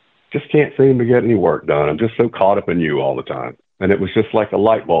just can't seem to get any work done. I'm just so caught up in you all the time. And it was just like a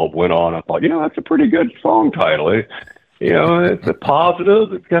light bulb went on. I thought, that's a pretty good song title. It's a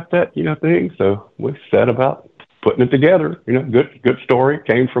positive. It's got that, thing. So we set about putting it together. Good story.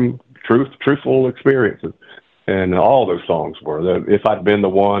 Came from truthful experiences. And all those songs were. If I'd been the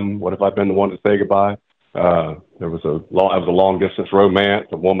one, what if I'd been the one to say goodbye? There was a long distance romance,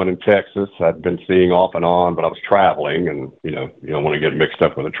 a woman in Texas I'd been seeing off and on, but I was traveling, and you don't want to get mixed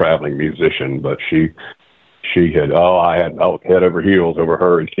up with a traveling musician, but she had, I was head over heels over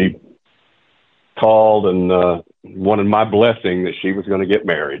her, and she called and wanted my blessing that she was going to get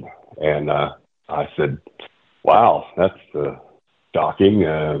married. And I said, wow, that's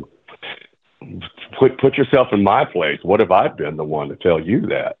shocking. Put yourself in my place. What if I'd been the one to tell you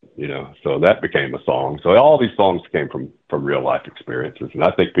that? So that became a song. So all these songs came from real life experiences, and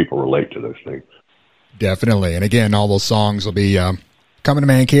I think people relate to those things. Definitely. And again, all those songs will be coming to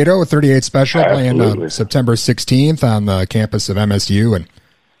Mankato, a 38 special, playing September 16th on the campus of MSU.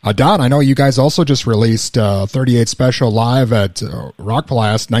 And Don, I know you guys also just released 38 special live at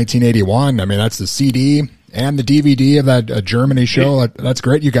Rockblast 1981. I mean, that's the CD and the DVD of that Germany show. That's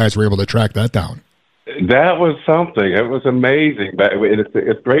great you guys were able to track that down. That was something. It was amazing.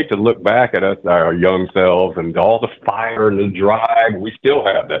 It's great to look back at us, our young selves, and all the fire and the drive. We still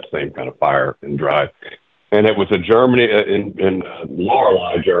have that same kind of fire and drive. And it was in Germany, in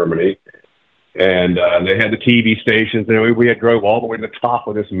Lorelei, Germany. And they had the TV stations, and we had drove all the way to the top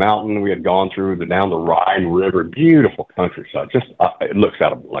of this mountain. We had gone down the Rhine River, beautiful countryside. Just it looks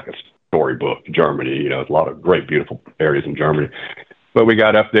out like a storybook, Germany. There's a lot of great, beautiful areas in Germany. But we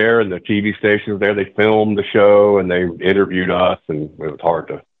got up there, and the TV stations there, they filmed the show, and they interviewed us, and it was hard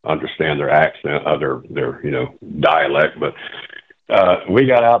to understand their accent, their dialect. But we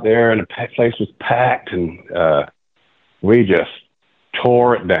got out there, and the place was packed, and we just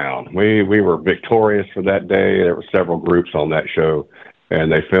tore it down. We were victorious for that day. There were several groups on that show,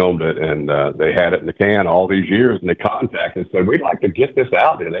 and they filmed it, and they had it in the can all these years, and they contacted and said, we'd like to get this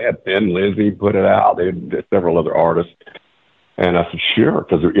out there. They had Thin Lizzy put it out. They had several other artists. And I said, sure,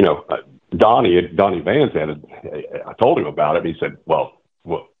 because, Donnie Van said, I told him about it. And he said, well,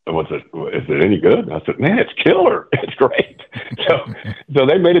 is it any good? And I said, man, it's killer. It's great. So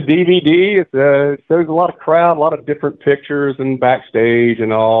they made a DVD. It shows a lot of crowd, a lot of different pictures and backstage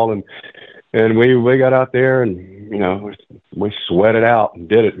and all. And we got out there and, we sweated out and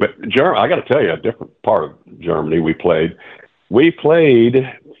did it. But I got to tell you, a different part of Germany we played. We played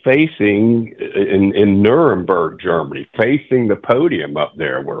facing in Nuremberg, Germany, facing the podium up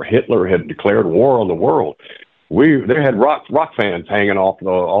there where Hitler had declared war on the world. They had rock fans hanging off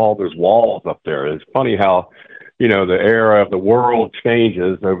all those walls up there. It's funny how, the era of the world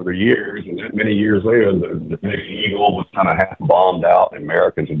changes over the years, and that many years later, the big Eagle was kind of half bombed out. The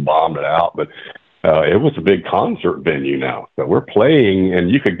Americans had bombed it out, but it was a big concert venue now. So we're playing,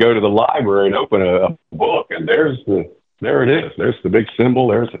 and you could go to the library and open a book, and there it is. There's the big symbol.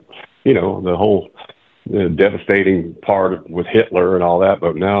 There's, the whole devastating part with Hitler and all that.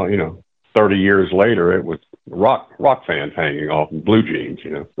 But now, 30 years later, it was rock fans hanging off in blue jeans.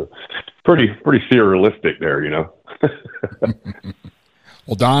 So pretty surrealistic there.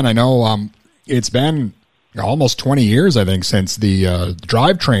 Well, Don, I know it's been almost 20 years, I think, since the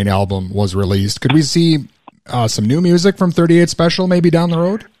Drivetrain album was released. Could we see some new music from 38 Special maybe down the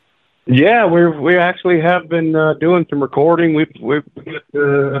road? Yeah, we actually have been doing some recording. We've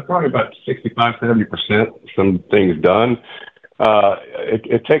probably about 65-70% some things done.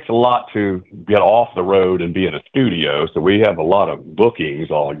 It takes a lot to get off the road and be in a studio, so we have a lot of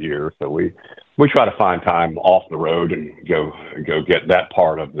bookings all year. So we try to find time off the road and go get that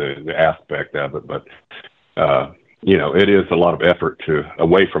part of the aspect of it. But it is a lot of effort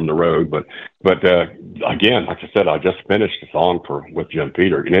away from the road. But again, like I said, I just finished a song with Jim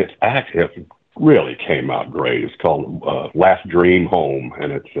Peter, and it really came out great. It's called Last Dream Home,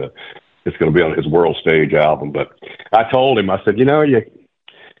 and it's going to be on his World Stage album. But I told him, I said, you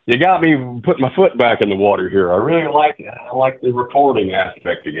got me putting my foot back in the water here. I really like the recording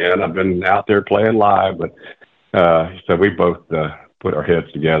aspect again. I've been out there playing live, but so we both put our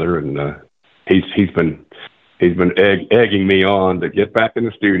heads together, and he's been egging me on to get back in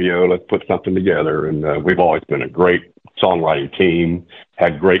the studio. Let's put something together. And we've always been a great songwriting team,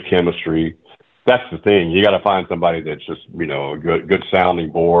 had great chemistry. That's the thing. You got to find somebody that's just, a good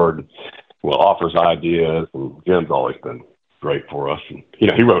sounding board, offers ideas. And Jim's always been great for us. And, you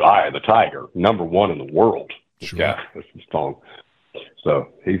know, he wrote Eye of the Tiger, #1 in the world. Sure. Yeah, this is song. So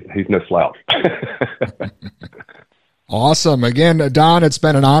he's no slouch. Awesome. Again, Don, it's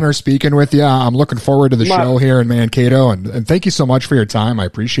been an honor speaking with you. I'm looking forward to the show here in Mankato, and thank you so much for your time. I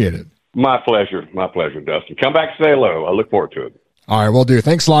appreciate it. My pleasure, Dustin. Come back and say hello. I look forward to it. All right, will do.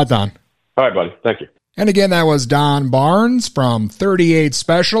 Thanks a lot, Don. All right, buddy. Thank you. And again, that was Don Barnes from 38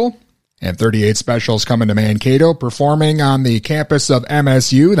 Special. And 38 Special is coming to Mankato, performing on the campus of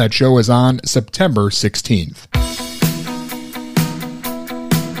MSU. That show is on September 16th.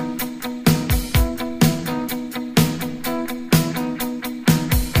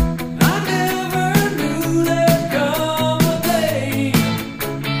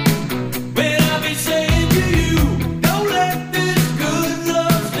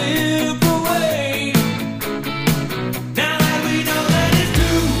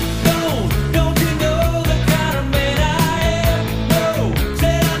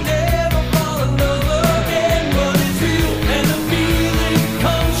 Said I never fall in love again.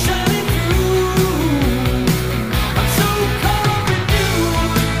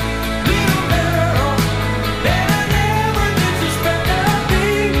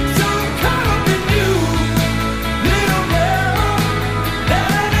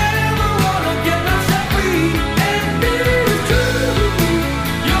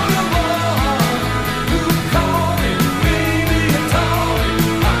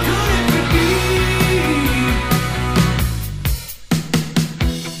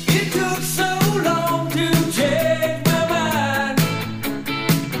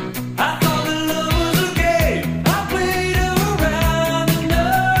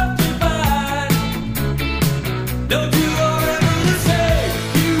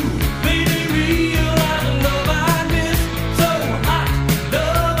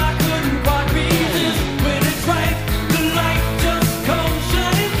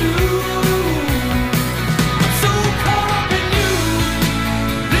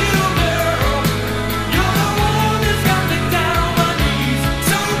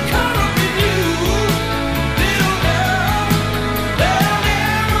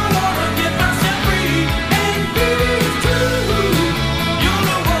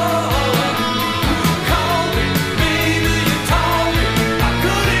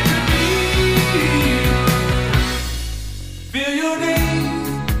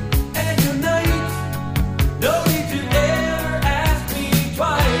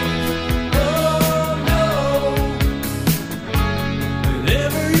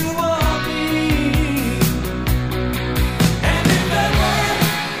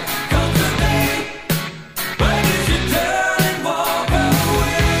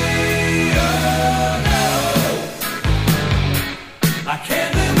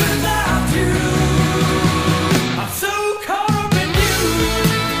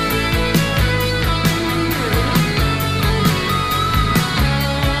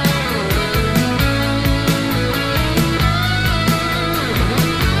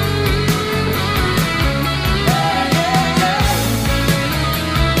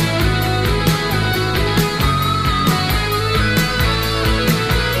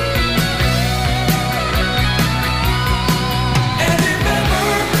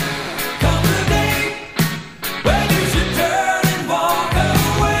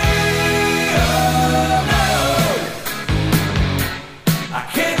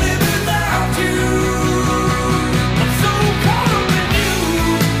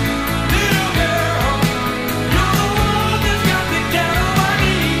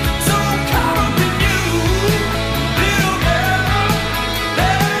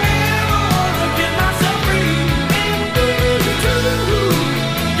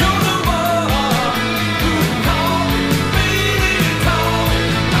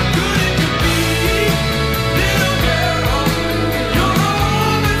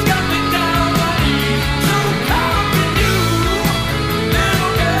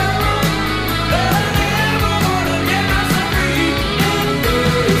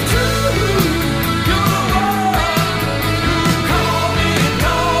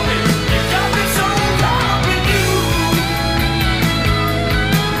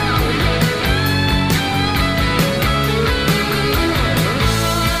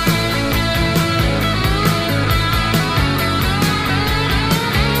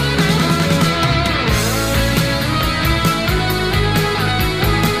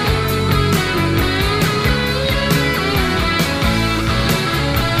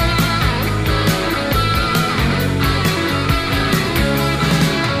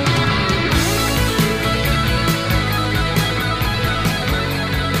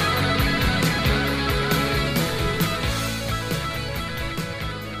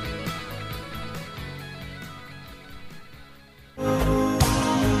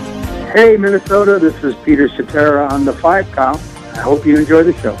 Hey, Minnesota, this is Peter Cetera on the 5 Count. I hope you enjoy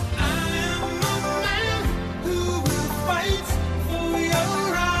the show.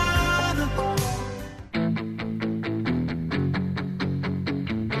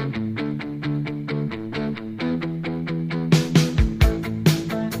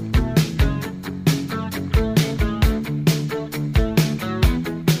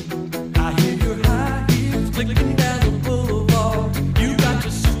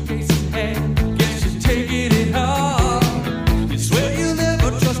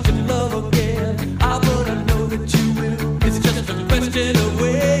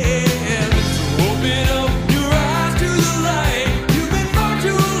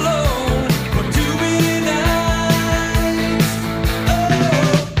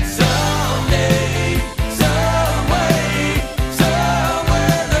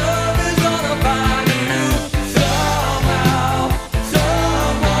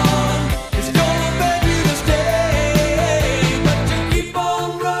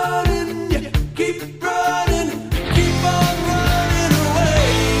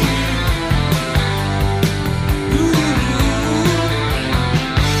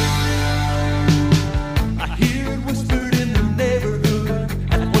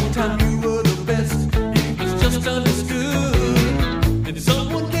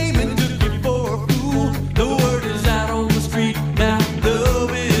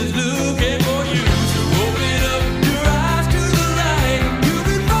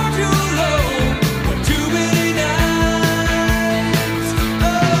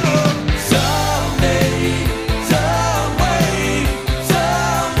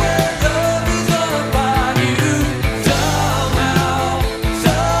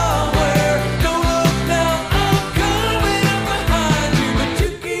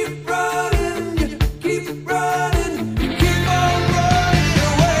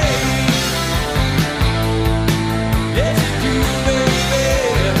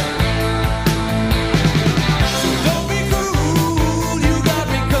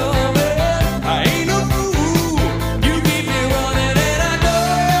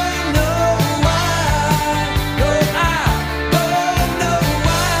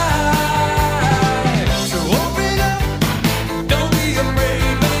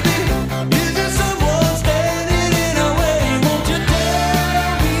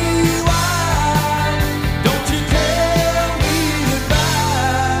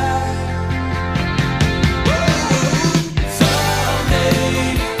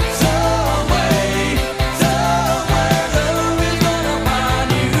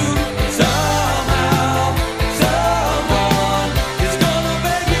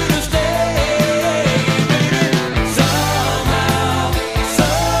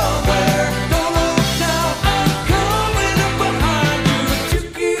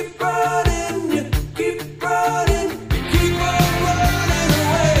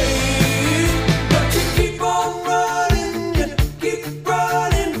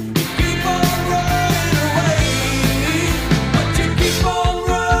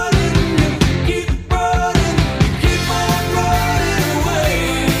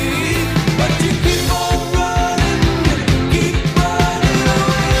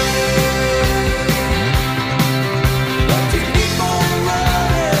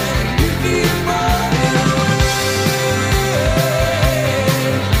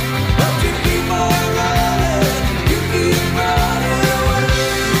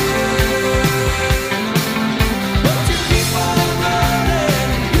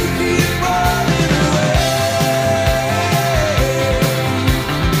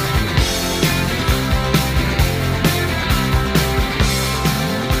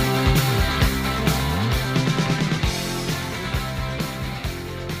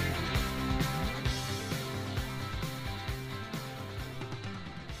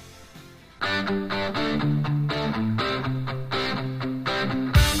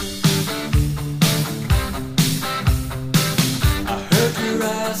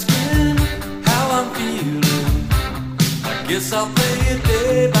 Guess I'll play it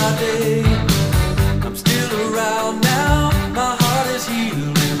day by day. I'm still around now, my heart is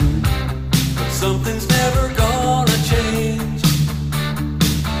healing, but something's never gonna change.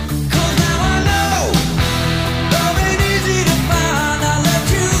 'Cause now I know love ain't easy to find. I let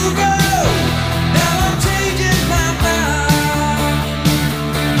you go, now I'm changing my mind.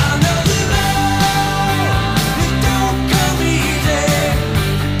 I know that love, it don't come easy.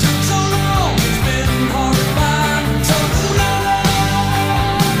 Took so long, it's been hard to find. So love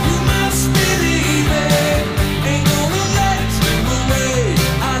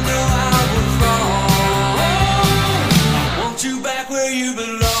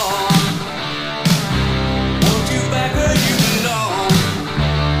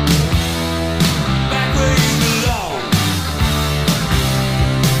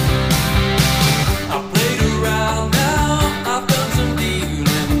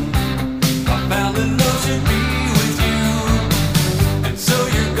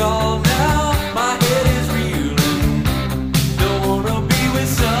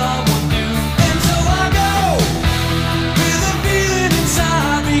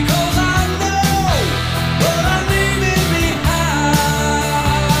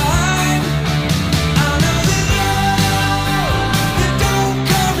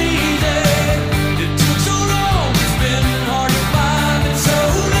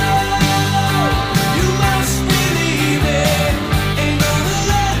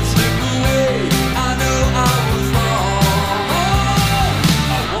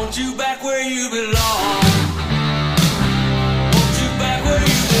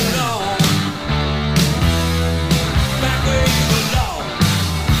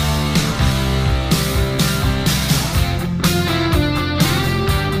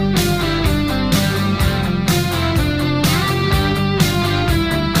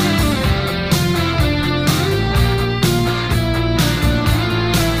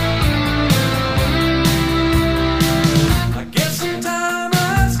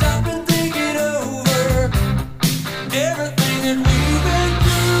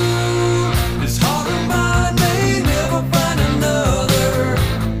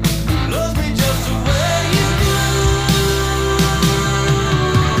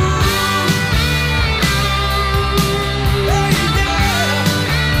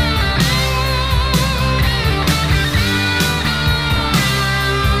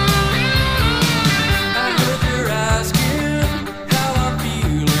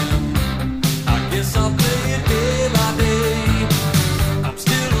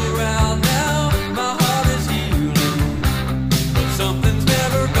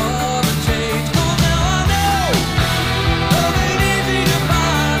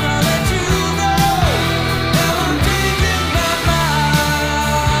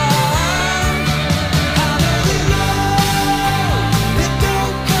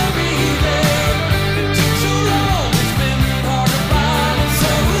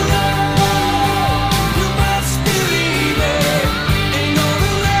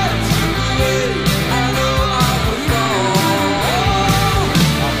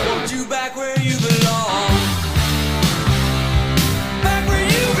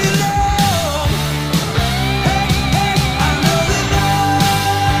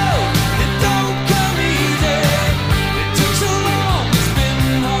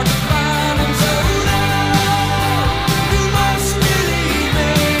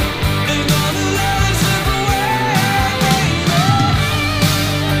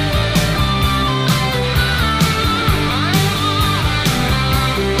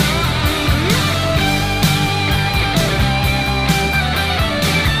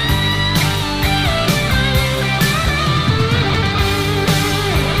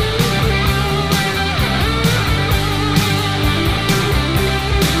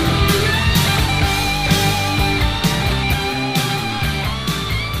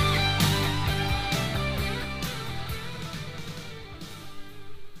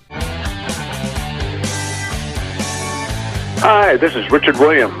Hi, this is Richard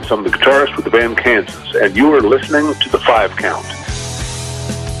Williams. I'm the guitarist with the band Kansas, and you are listening to The 5 Count.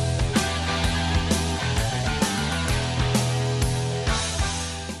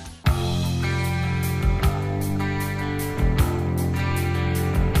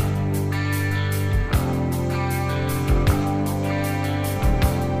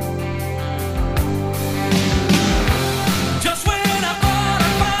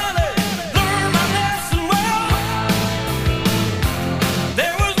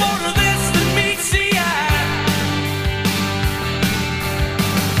 There was more to this than meets the eye.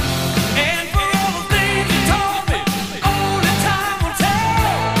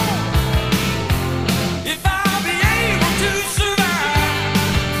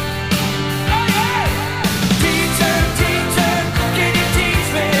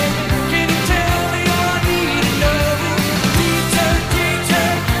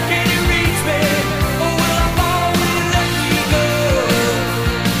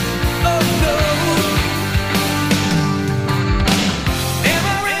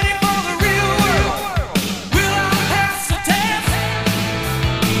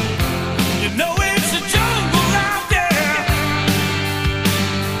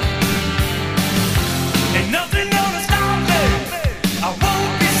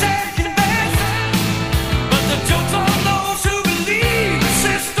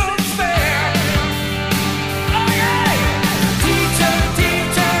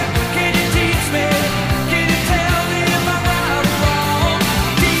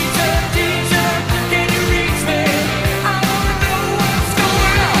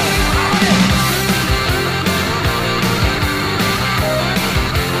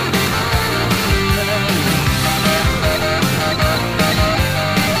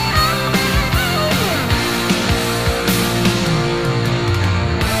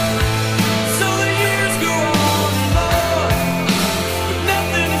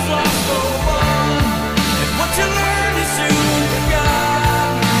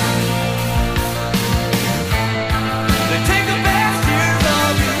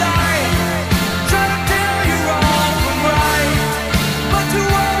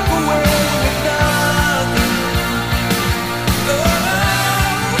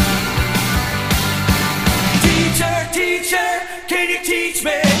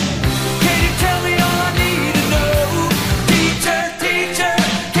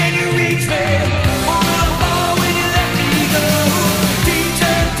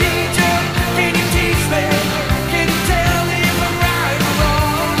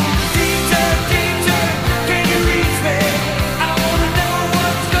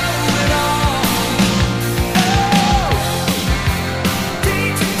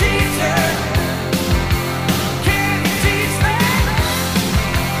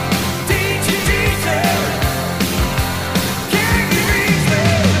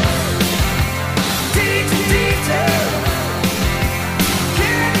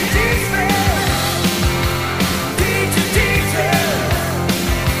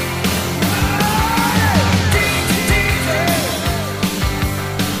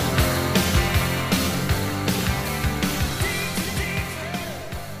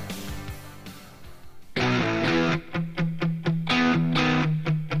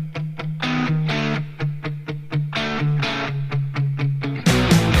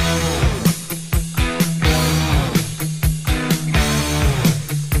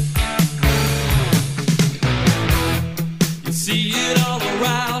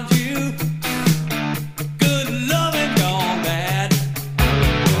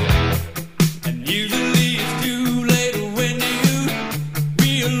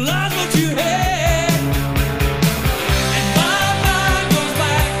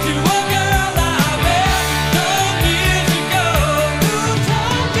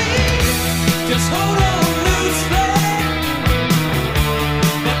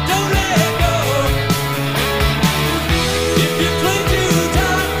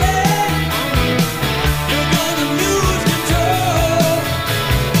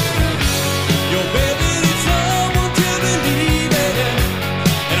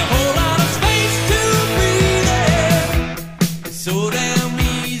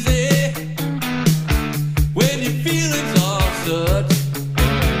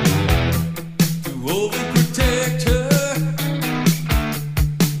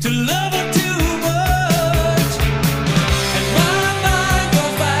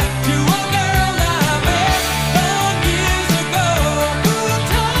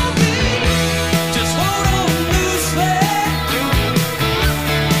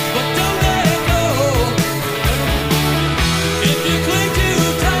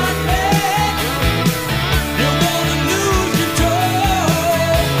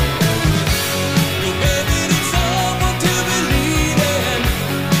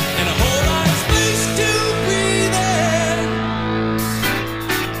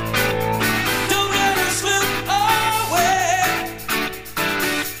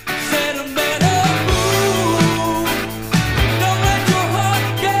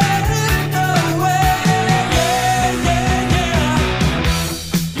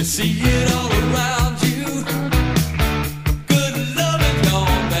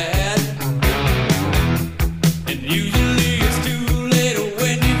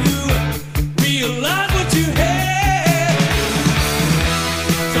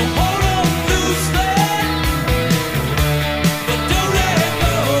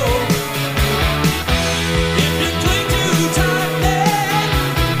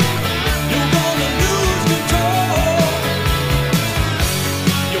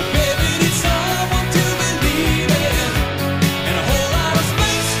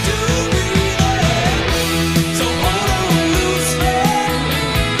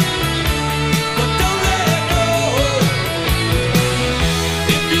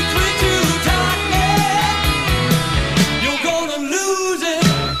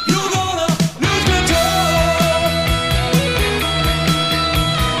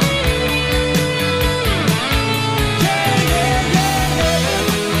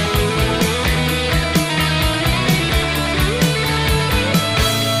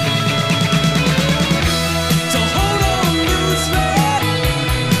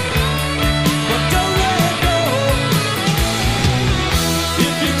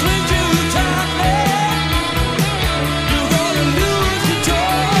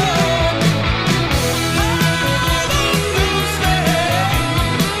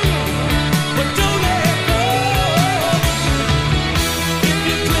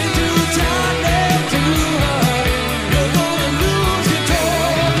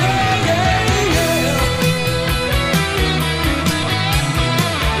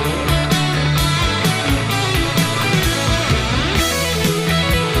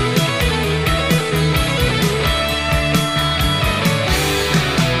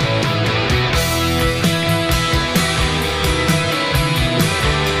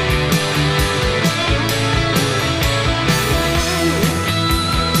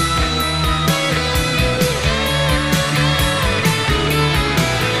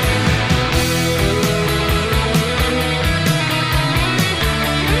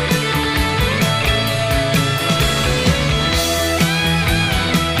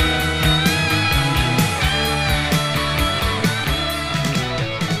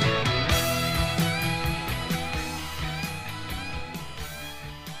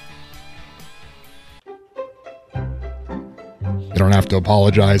 don't have to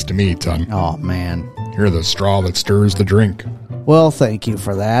apologize to me, Ton. Oh, man. You're the straw that stirs the drink. Well, thank you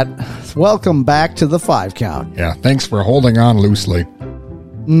for that. Welcome back to the 5 Count. Yeah, thanks for holding on loosely.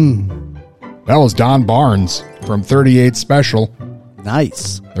 That was Don Barnes from 38 Special.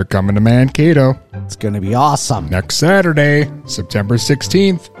 Nice. They're coming to Mankato It's going to be awesome. next Saturday, September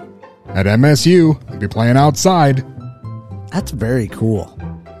 16th at MSU. They'll be playing outside. That's very cool.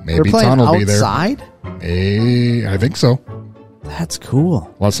 Maybe They're playing Ton will be there. outside? I think so. That's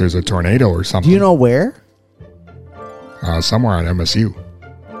cool. Unless there's a tornado or something. Do you know where? Somewhere on MSU.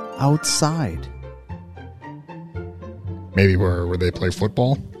 Outside. Maybe where they play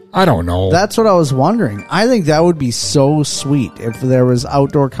football? I don't know. That's what I was wondering. I think that would be so sweet if there was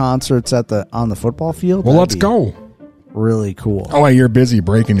outdoor concerts on the football field. Well, That'd let's be go. Really cool. Oh, wait, you're busy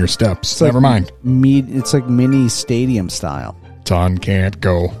breaking your steps. It's like Never mind. It's like mini stadium style. Ton can't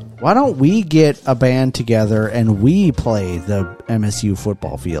go. Why don't we get a band together and we play the MSU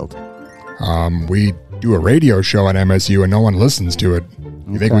football field? We do a radio show at MSU and no one listens to it.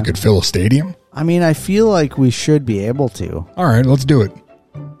 You think we could fill a stadium? I mean, I feel like we should be able to. All right, let's do it.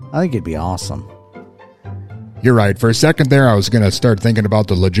 I think it'd be awesome. You're right. For a second there, I was going to start thinking about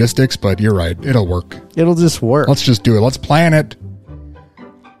the logistics, but you're right. It'll work. It'll just work. Let's just do it. Let's plan it.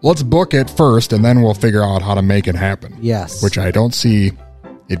 Let's book it first, and then we'll figure out how to make it happen. Yes. Which I don't see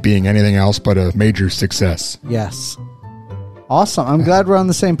it being anything else but a major success. Yes. Awesome. I'm glad we're on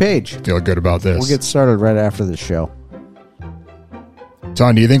the same page. Feel good about this. We'll get started right after the show.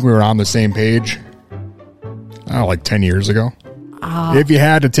 Ton, do you think we were on the same page? Like 10 years ago? If you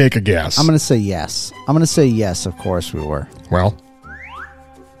had to take a guess. I'm going to say yes. I'm going to say yes, of course we were. Well,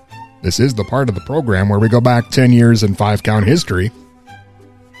 this is the part of the program where we go back 10 years in 5 Count history.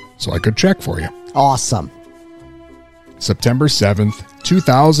 So I could check for you. Awesome. September 7th,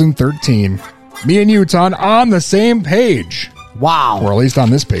 2013. Me and you, Ton, on the same page. Wow. Or at least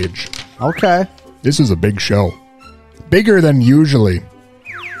on this page. Okay. This is a big show. Bigger than usually.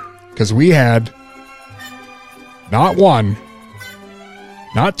 Because we had not 1,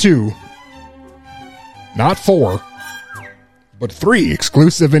 not 2, not 4, but 3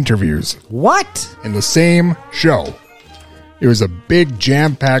 exclusive interviews. What? In the same show. It was a big,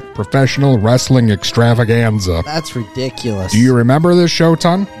 jam-packed professional wrestling extravaganza. That's ridiculous. Do you remember this show,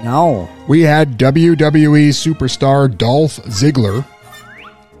 Ton? No. We had WWE superstar Dolph Ziggler.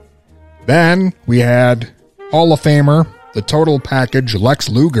 Then we had Hall of Famer, the total package, Lex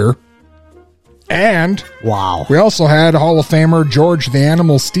Luger. And wow, we also had Hall of Famer George the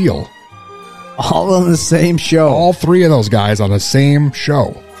Animal Steele. All on the same show. All 3 of those guys on the same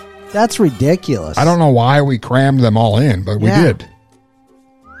show. That's ridiculous. I don't know why we crammed them all in, but we did.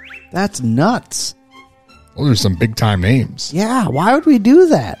 That's nuts. Those are some big-time names. Yeah, why would we do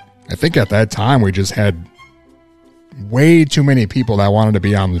that? I think at that time we just had way too many people that wanted to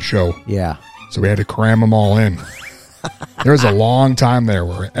be on the show. Yeah. So we had to cram them all in. There was a long time there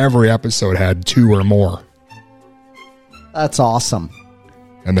where every episode had 2 or more. That's awesome.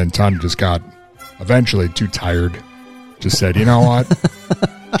 And then Ton just got eventually too tired. Just said, you know what?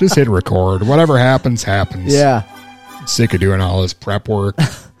 Just hit record. Whatever happens, happens. Yeah. Sick of doing all this prep work.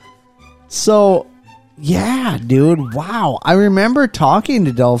 So, yeah, dude. Wow. I remember talking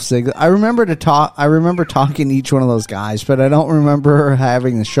to Dolph Ziggler. I remember talking to each one of those guys, but I don't remember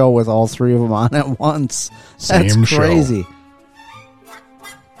having the show with all 3 of them on at once. That's Same crazy. Show.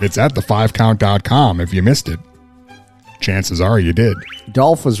 It's at the5count.com if you missed it. Chances are you did.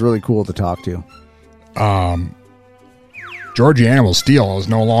 Dolph was really cool to talk to. Georgie Animal Steele is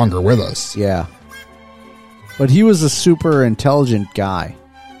no longer with us. Yeah. But he was a super intelligent guy.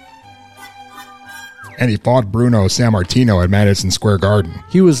 And he fought Bruno Sammartino at Madison Square Garden.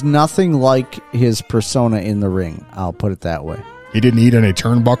 He was nothing like his persona in the ring. I'll put it that way. He didn't eat any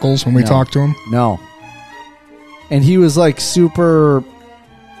turnbuckles when we talked to him? No. And he was like super...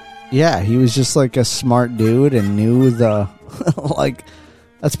 Yeah, he was just like a smart dude and knew the... like,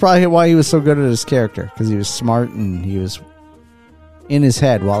 that's probably why he was so good at his character. Because he was smart and he was in his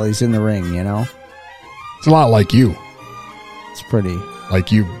head while he's in the ring, you know? It's a lot like you. It's pretty...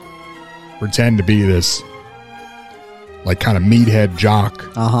 Like you pretend to be this, like, kind of meathead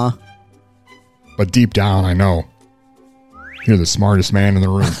jock. Uh-huh. But deep down, I know you're the smartest man in the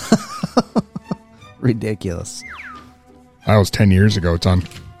room. Ridiculous. That was 10 years ago, Ton.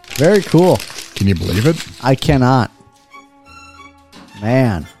 Very cool. Can you believe it? I cannot.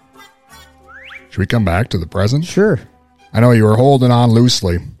 Man. Should we come back to the present? Sure. I know you were holding on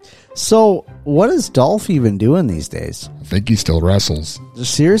loosely. So, what is Dolph even doing these days? I think he still wrestles.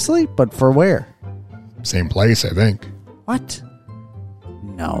 Seriously? But for where? Same place, I think. What?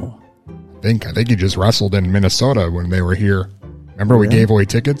 No. I think he just wrestled in Minnesota when they were here. Remember we gave away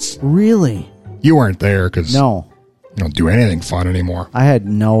tickets? Really? You weren't there because No. you don't do anything fun anymore. I had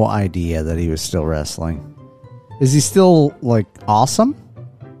no idea that he was still wrestling. Is he still, like, awesome?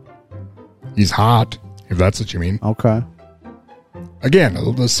 He's hot, if that's what you mean. Okay. Again,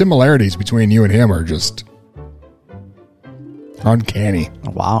 the similarities between you and him are just uncanny.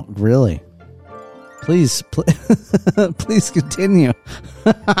 Wow, really? Please continue.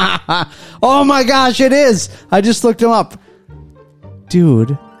 Oh my gosh, it is! I just looked him up.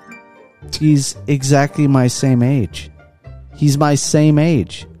 Dude, he's exactly my same age. He's my same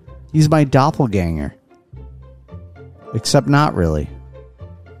age. He's my doppelganger. Except not really.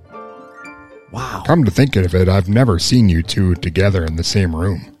 Wow. Come to think of it, I've never seen you two together in the same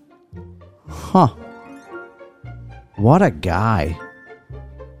room. Huh. What a guy.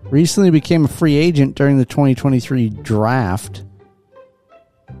 Recently became a free agent during the 2023 draft.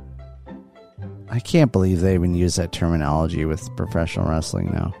 I can't believe they even use that terminology with professional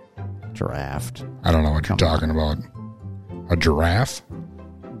wrestling now. Draft. I don't know what you're talking about. A giraffe?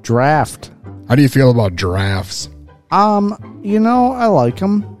 Draft. How do you feel about giraffes? I like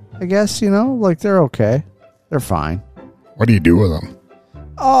them. I guess, like they're okay. They're fine. What do you do with them?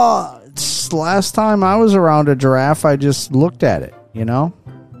 Last time I was around a giraffe, I just looked at it,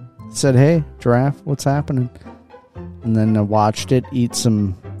 Said, hey, giraffe, what's happening? And then I watched it eat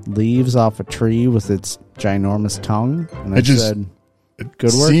some leaves off a tree with its ginormous tongue. And I said,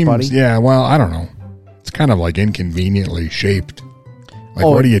 good work, buddy. Yeah, well, I don't know. It's kind of like inconveniently shaped. Like,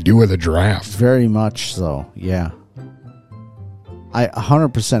 what do you do with a giraffe? Very much so, yeah. I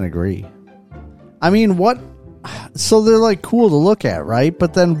 100% agree. I mean, what? So they're like cool to look at, right?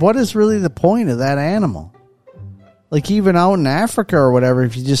 But then what is really the point of that animal? Like even out in Africa or whatever,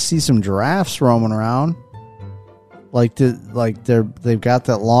 if you just see some giraffes roaming around, they've got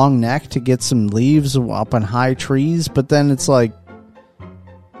that long neck to get some leaves up on high trees, but then it's like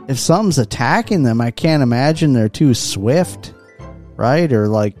if something's attacking them, I can't imagine they're too swift, right? Or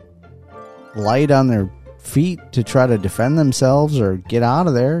like light on their feet to try to defend themselves or get out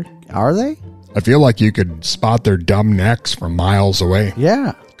of there. Are they? I feel like you could spot their dumb necks from miles away.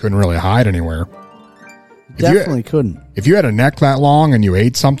 Yeah. Couldn't really hide anywhere. Definitely couldn't. If you had a neck that long and you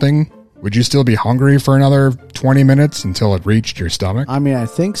ate something, would you still be hungry for another 20 minutes until it reached your stomach? I mean, I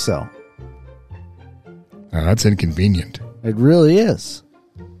think so. That's inconvenient. It really is.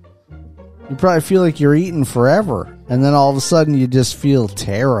 You probably feel like you're eating forever, and then all of a sudden you just feel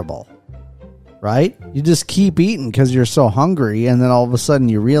terrible. Right? You just keep eating because you're so hungry, and then all of a sudden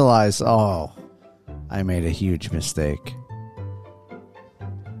you realize, oh, I made a huge mistake.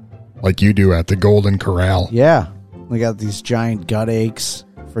 Like you do at the Golden Corral. Yeah. We got these giant gut aches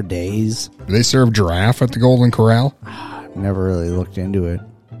for days. Do they serve giraffe at the Golden Corral? I've never really looked into it.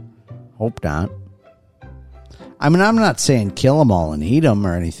 Hope not. I mean, I'm not saying kill them all and eat them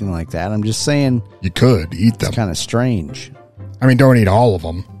or anything like that. I'm just saying... You could eat them. It's kind of strange. I mean, don't eat all of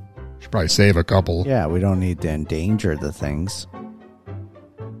them. Probably save a couple. Yeah, we don't need to endanger the things.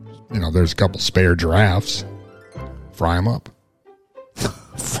 There's a couple spare giraffes. Fry them up.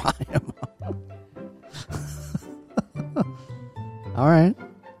 Fry them up. All right.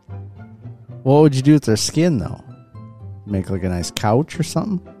 What would you do with their skin, though? Make like a nice couch or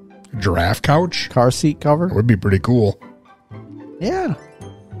something? Giraffe couch? Car seat cover? That would be pretty cool. Yeah.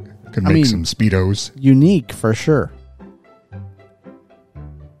 Could make some Speedos. Unique, for sure.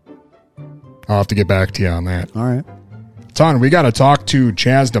 I'll have to get back to you on that. All right. Ton, we got to talk to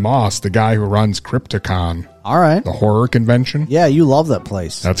Chaz DeMoss, the guy who runs Crypticon. All right. The horror convention. Yeah, you love that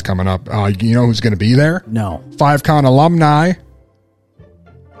place. That's coming up. You know who's going to be there? No. 5Con alumni.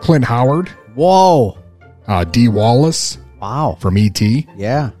 Clint Howard. Whoa. Dee Wallace. Wow. From E.T.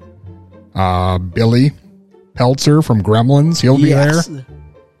 Yeah. Billy Peltzer from Gremlins. He'll be there.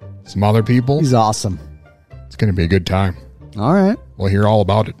 Some other people. He's awesome. It's going to be a good time. All right. We'll hear all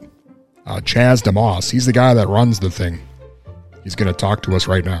about it. Chaz DeMoss. He's the guy that runs the thing. He's going to talk to us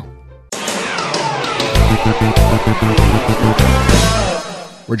right now.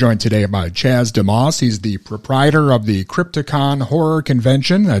 We're joined today by Chaz DeMoss. He's the proprietor of the Crypticon Horror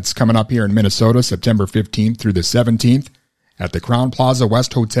Convention that's coming up here in Minnesota, September 15th through the 17th at the Crown Plaza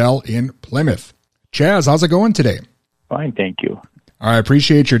West Hotel in Plymouth. Chaz, how's it going today? Fine, thank you. I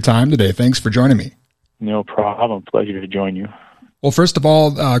appreciate your time today. Thanks for joining me. No problem. Pleasure to join you. Well, first of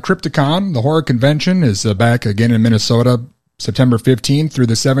all, Crypticon, the horror convention, is back again in Minnesota, September 15th through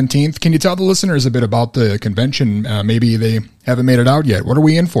the 17th. Can you tell the listeners a bit about the convention? Maybe they haven't made it out yet. What are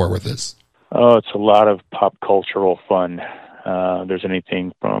we in for with this? Oh, it's a lot of pop cultural fun. There's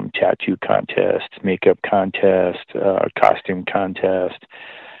anything from tattoo contest, makeup contest, costume contest.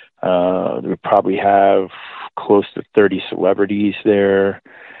 We probably have close to 30 celebrities there.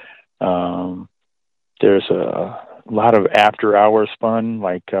 There's a lot of after-hours fun,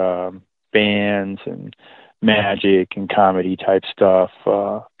 like bands and magic and comedy type stuff.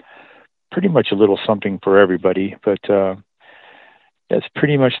 Pretty much a little something for everybody, but that's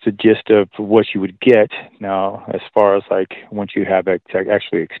pretty much the gist of what you would get. Now, as far as like once you have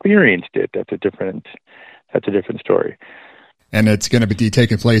actually experienced it, that's a different story. And it's going to be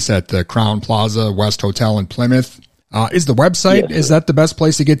taking place at the Crown Plaza West Hotel in Plymouth. Is the website, is that the best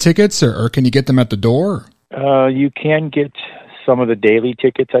place to get tickets, or can you get them at the door? You can get some of the daily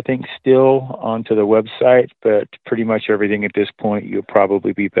tickets, I think, still onto the website, but pretty much everything at this point, you'll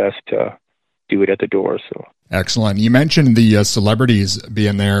probably be best to do it at the door. So excellent. You mentioned the celebrities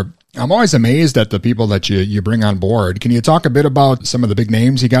being there. I'm always amazed at the people that you bring on board. Can you talk a bit about some of the big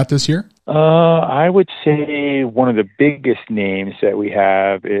names you got this year? I would say one of the biggest names that we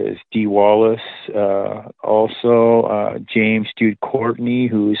have is Dee Wallace. Also, James Jude Courtney,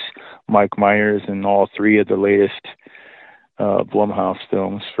 who's Mike Myers in all three of the latest Blumhouse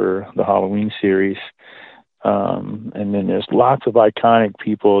films for the Halloween series. And then there's lots of iconic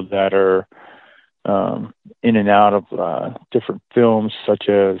people that are in and out of different films, such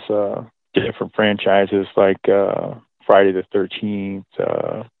as different franchises like Friday the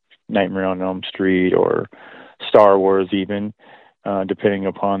 13th, Nightmare on Elm Street, or Star Wars even, depending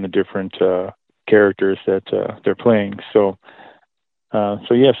upon the different characters that they're playing. So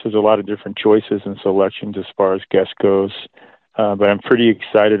yes, there's a lot of different choices and selections as far as guest goes. But I'm pretty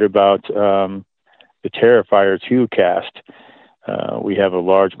excited about the Terrifier 2 cast. We have a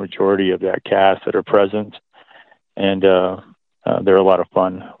large majority of that cast that are present, and they're a lot of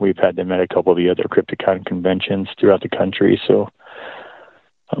fun. We've had them at a couple of the other Crypticon conventions throughout the country, so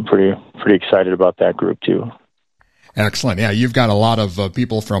I'm pretty excited about that group too. Excellent. Yeah, you've got a lot of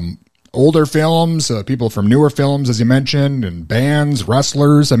people from older films, people from newer films, as you mentioned, and bands,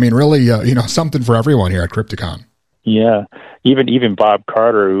 wrestlers. I mean, really, something for everyone here at Crypticon. Yeah, even Bob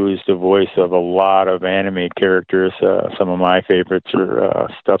Carter, who is the voice of a lot of anime characters. Some of my favorites are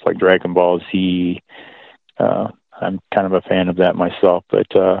stuff like Dragon Ball Z. I'm kind of a fan of that myself, but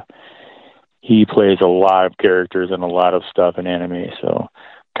he plays a lot of characters and a lot of stuff in anime, so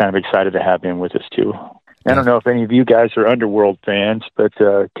kind of excited to have him with us too. I don't know if any of you guys are Underworld fans, but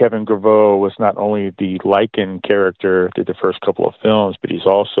Kevin Graveau was not only the Lycan character through the first couple of films, but he's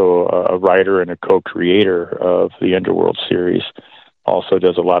also a writer and a co-creator of the Underworld series. Also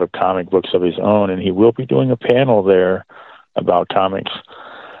does a lot of comic books of his own, and he will be doing a panel there about comics.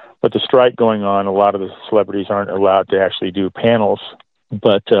 But the strike going on, a lot of the celebrities aren't allowed to actually do panels,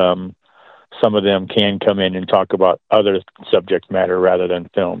 but some of them can come in and talk about other subject matter rather than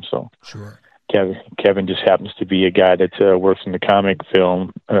film. So sure. Kevin just happens to be a guy that works in the comic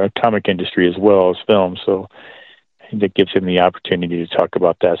industry as well as film, so that gives him the opportunity to talk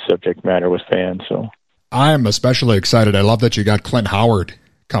about that subject matter with fans. So I'm especially excited. I love that you got Clint Howard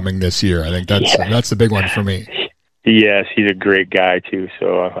coming this year. I think that's the big one for me. Yes, he's a great guy too.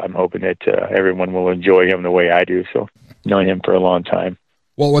 So I'm hoping that everyone will enjoy him the way I do. So knowing him for a long time.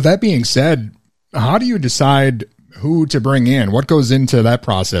 Well, with that being said, how do you decide who to bring in? What goes into that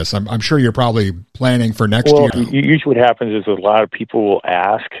process? I'm sure you're probably planning for next year. Usually what happens is a lot of people will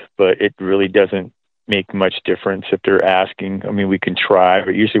ask, but it really doesn't make much difference if they're asking. I mean, we can try,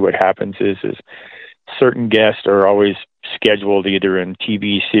 but usually what happens is certain guests are always scheduled either in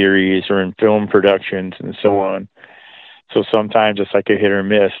TV series or in film productions and so on. So sometimes it's like a hit or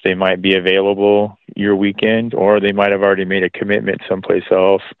miss. They might be available your weekend, or they might have already made a commitment someplace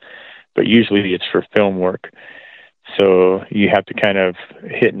else, but usually it's for film work. So you have to kind of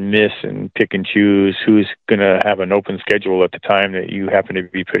hit and miss and pick and choose who's going to have an open schedule at the time that you happen to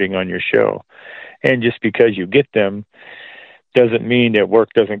be putting on your show. And just because you get them doesn't mean that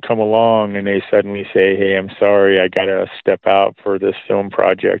work doesn't come along and they suddenly say, hey, I'm sorry, I got to step out for this film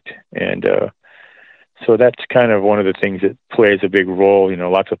project. And so that's kind of one of the things that plays a big role. You know,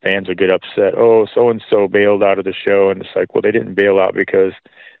 lots of fans will get upset. Oh, so-and-so bailed out of the show. And it's like, well, they didn't bail out because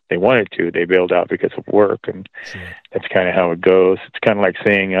they wanted to. They bailed out because of work. And that's kind of how it goes. It's kind of like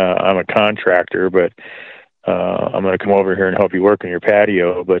saying, I'm a contractor, but I'm going to come over here and help you work on your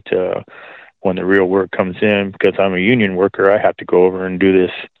patio. But when the real work comes in, because I'm a union worker, I have to go over and do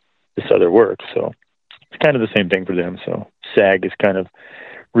this other work. So it's kind of the same thing for them. So SAG is kind of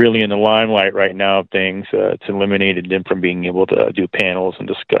really in the limelight right now of things. It's eliminated them from being able to do panels and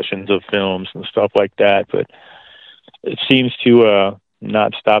discussions of films and stuff like that. But it seems to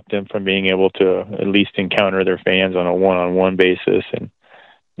not stop them from being able to at least encounter their fans on a one-on-one basis. And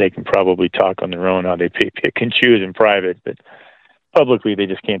they can probably talk on their own how they pick and choose in private. But publicly they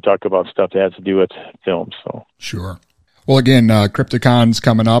just can't talk about stuff that has to do with films. So Sure. Well, again, Crypticon's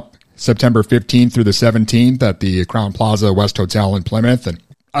coming up September 15th through the 17th at the Crown Plaza West Hotel in Plymouth. And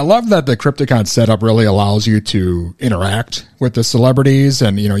I love that the Crypticon setup really allows you to interact with the celebrities,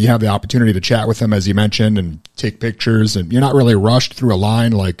 and, you have the opportunity to chat with them, as you mentioned, and take pictures, and you're not really rushed through a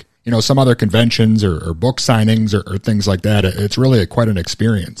line like, some other conventions or book signings or things like that. It's really quite an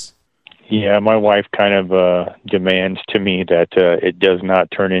experience. Yeah, my wife kind of demands to me that it does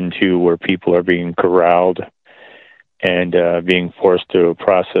not turn into where people are being corralled and being forced to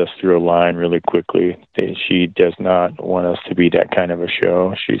process through a line really quickly. She does not want us to be that kind of a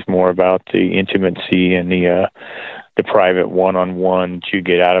show. She's more about the intimacy and the private one-on-one to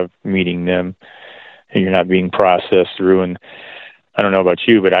get out of meeting them, and you're not being processed through. And I don't know about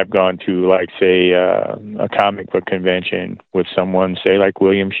you, but I've gone to, like, say, a comic book convention with someone, say, like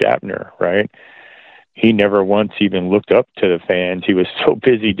William Shatner, right? He never once even looked up to the fans. He was so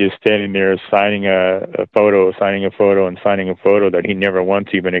busy just standing there signing a photo, and signing a photo that he never once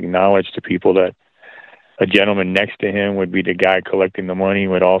even acknowledged to people that a gentleman next to him would be the guy collecting the money,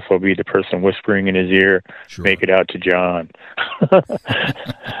 would also be the person whispering in his ear, sure, make it out to John.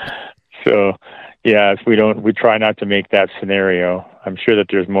 So, yeah, we try not to make that scenario. I'm sure that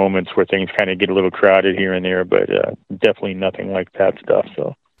there's moments where things kind of get a little crowded here and there, but definitely nothing like that stuff.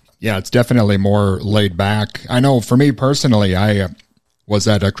 So, yeah, it's definitely more laid back. I know for me personally, I was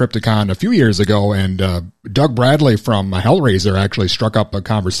at a Crypticon a few years ago, and Doug Bradley from Hellraiser actually struck up a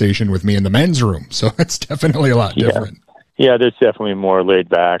conversation with me in the men's room. So it's definitely a lot different. Yeah, there's definitely more laid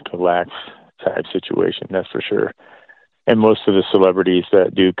back, relaxed type situation, that's for sure. And most of the celebrities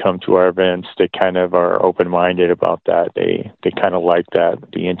that do come to our events, they kind of are open-minded about that. They kind of like that,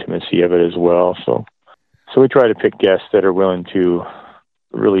 the intimacy of it as well. So we try to pick guests that are willing to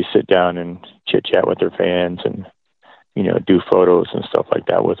really sit down and chit-chat with their fans and, do photos and stuff like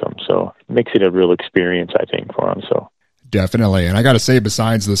that with them. So it makes it a real experience, I think, for them. So definitely. And I got to say,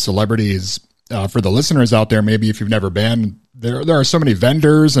 besides the celebrities, for the listeners out there, maybe if you've never been, there are so many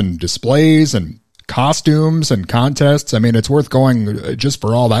vendors and displays and costumes and contests. I mean, it's worth going just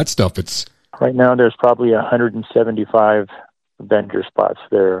for all that stuff. Right now there's probably 175 vendor spots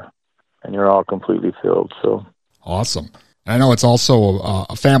there, and they're all completely filled. So awesome. I know it's also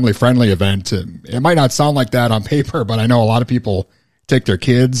a family-friendly event. It might not sound like that on paper, but I know a lot of people take their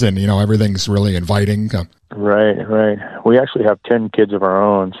kids, and everything's really inviting. Right. We actually have 10 kids of our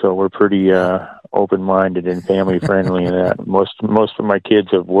own, so we're pretty open-minded and family-friendly in that. Most of my kids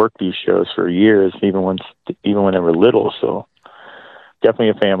have worked these shows for years, even when they were little. So definitely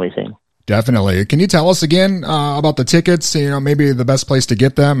a family thing. Definitely. Can you tell us again about the tickets? Maybe the best place to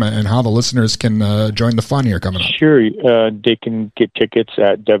get them, and how the listeners can join the fun here coming up. Sure. They can get tickets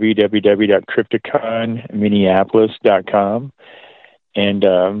at www.crypticonminneapolis.com, and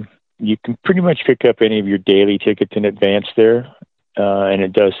you can pretty much pick up any of your daily tickets in advance there. And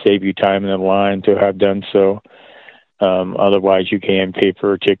it does save you time in the line to have done so. Otherwise, you can pay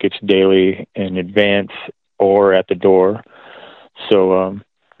for tickets daily in advance or at the door. So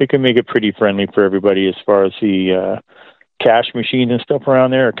we can make it pretty friendly for everybody as far as the cash machines and stuff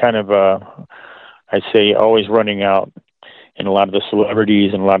around there are kind of, I'd say, always running out. And a lot of the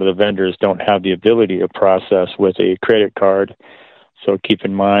celebrities and a lot of the vendors don't have the ability to process with a credit card. So keep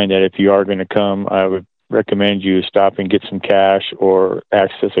in mind that if you are going to come, I would recommend you stop and get some cash or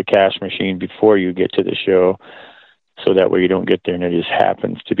access a cash machine before you get to the show, so that way you don't get there and it just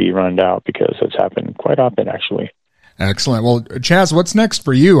happens to be run out, because it's happened quite often, actually. Excellent. Well, Chaz, what's next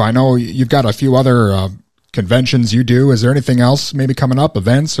for you? I know you've got a few other conventions you do. Is there anything else maybe coming up,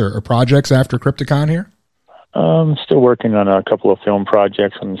 events or projects after Crypticon here? Still working on a couple of film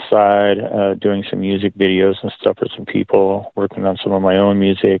projects on the side, doing some music videos and stuff for some people, working on some of my own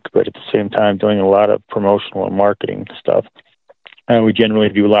music, but at the same time doing a lot of promotional and marketing stuff. We generally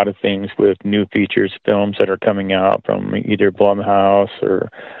do a lot of things with new features films that are coming out from either Blumhouse or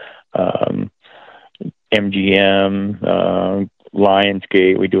MGM,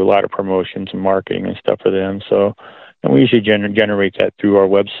 Lionsgate. We do a lot of promotions and marketing and stuff for them. So, and we usually generate that through our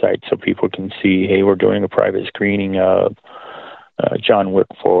website so people can see, hey, we're doing a private screening of John Wick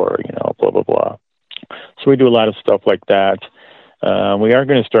 4, blah, blah, blah. So we do a lot of stuff like that. We are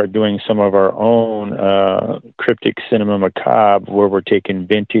going to start doing some of our own Cryptic Cinema Macabre, where we're taking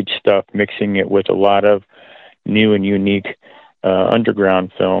vintage stuff, mixing it with a lot of new and unique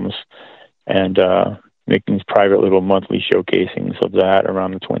underground films, and making private little monthly showcasings of that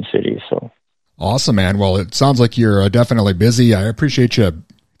around the Twin Cities. So awesome, man. Well, it sounds like you're definitely busy. I appreciate you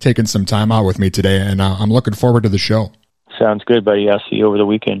taking some time out with me today, and I'm looking forward to the show. Sounds good, buddy. I'll see you over the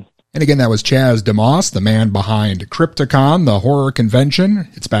weekend. And again, that was Chaz DeMoss, the man behind Crypticon, the horror convention.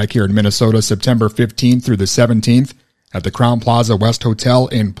 It's back here in Minnesota, September 15th through the 17th at the Crown Plaza West Hotel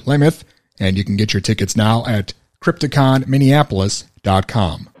in Plymouth. And you can get your tickets now at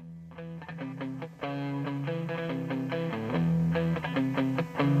CrypticonMinneapolis.com.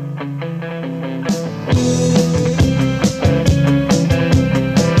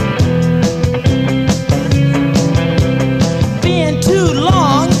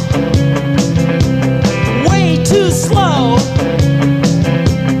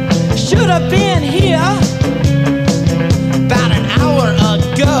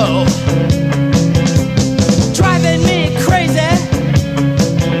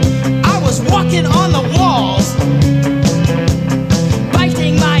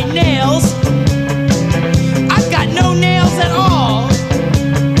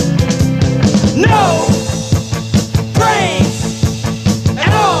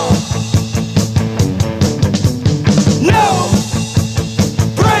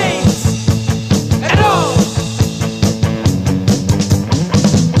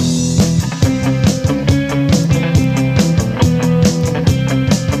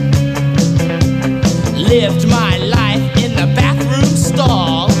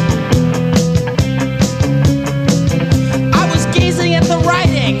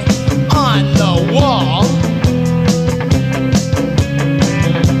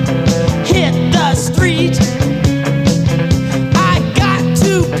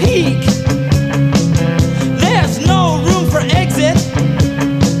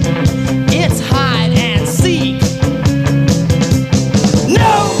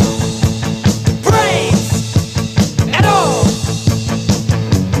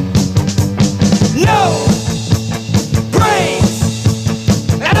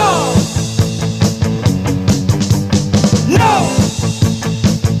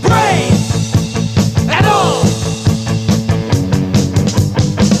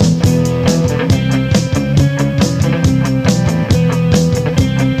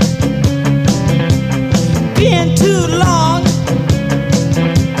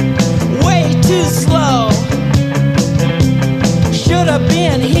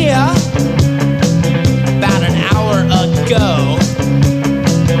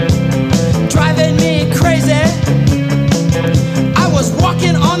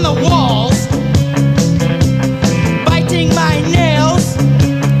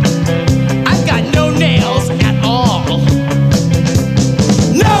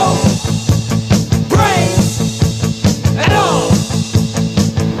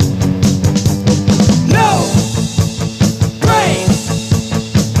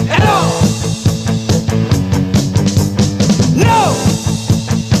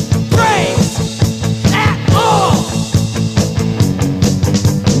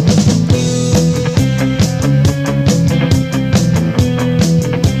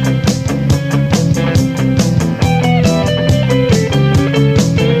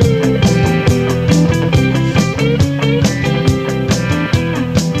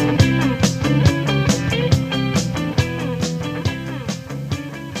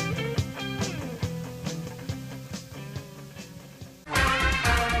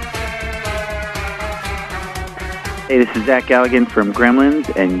 Hey, this is Zach Galligan from Gremlins,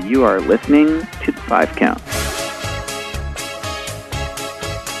 and you are listening to The 5 Count.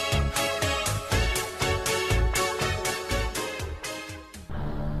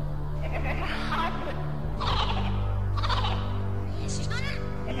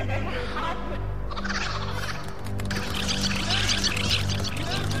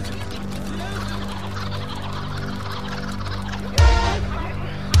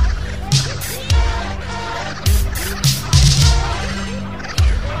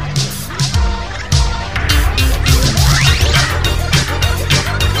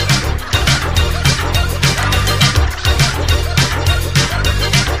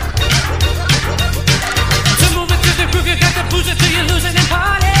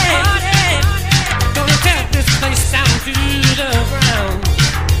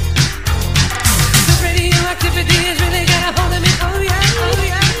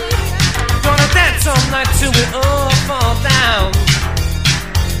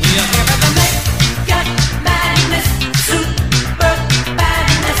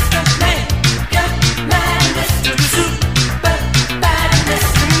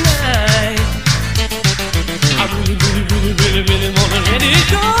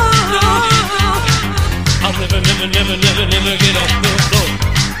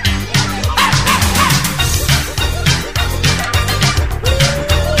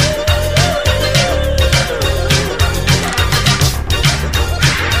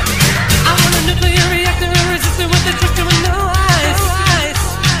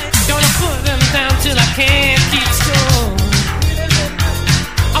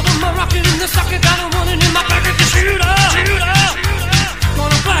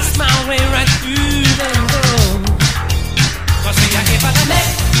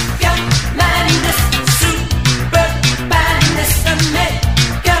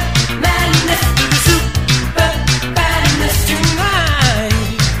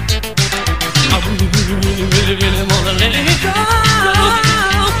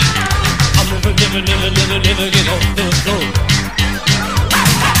 never, never, never, never get off the floor.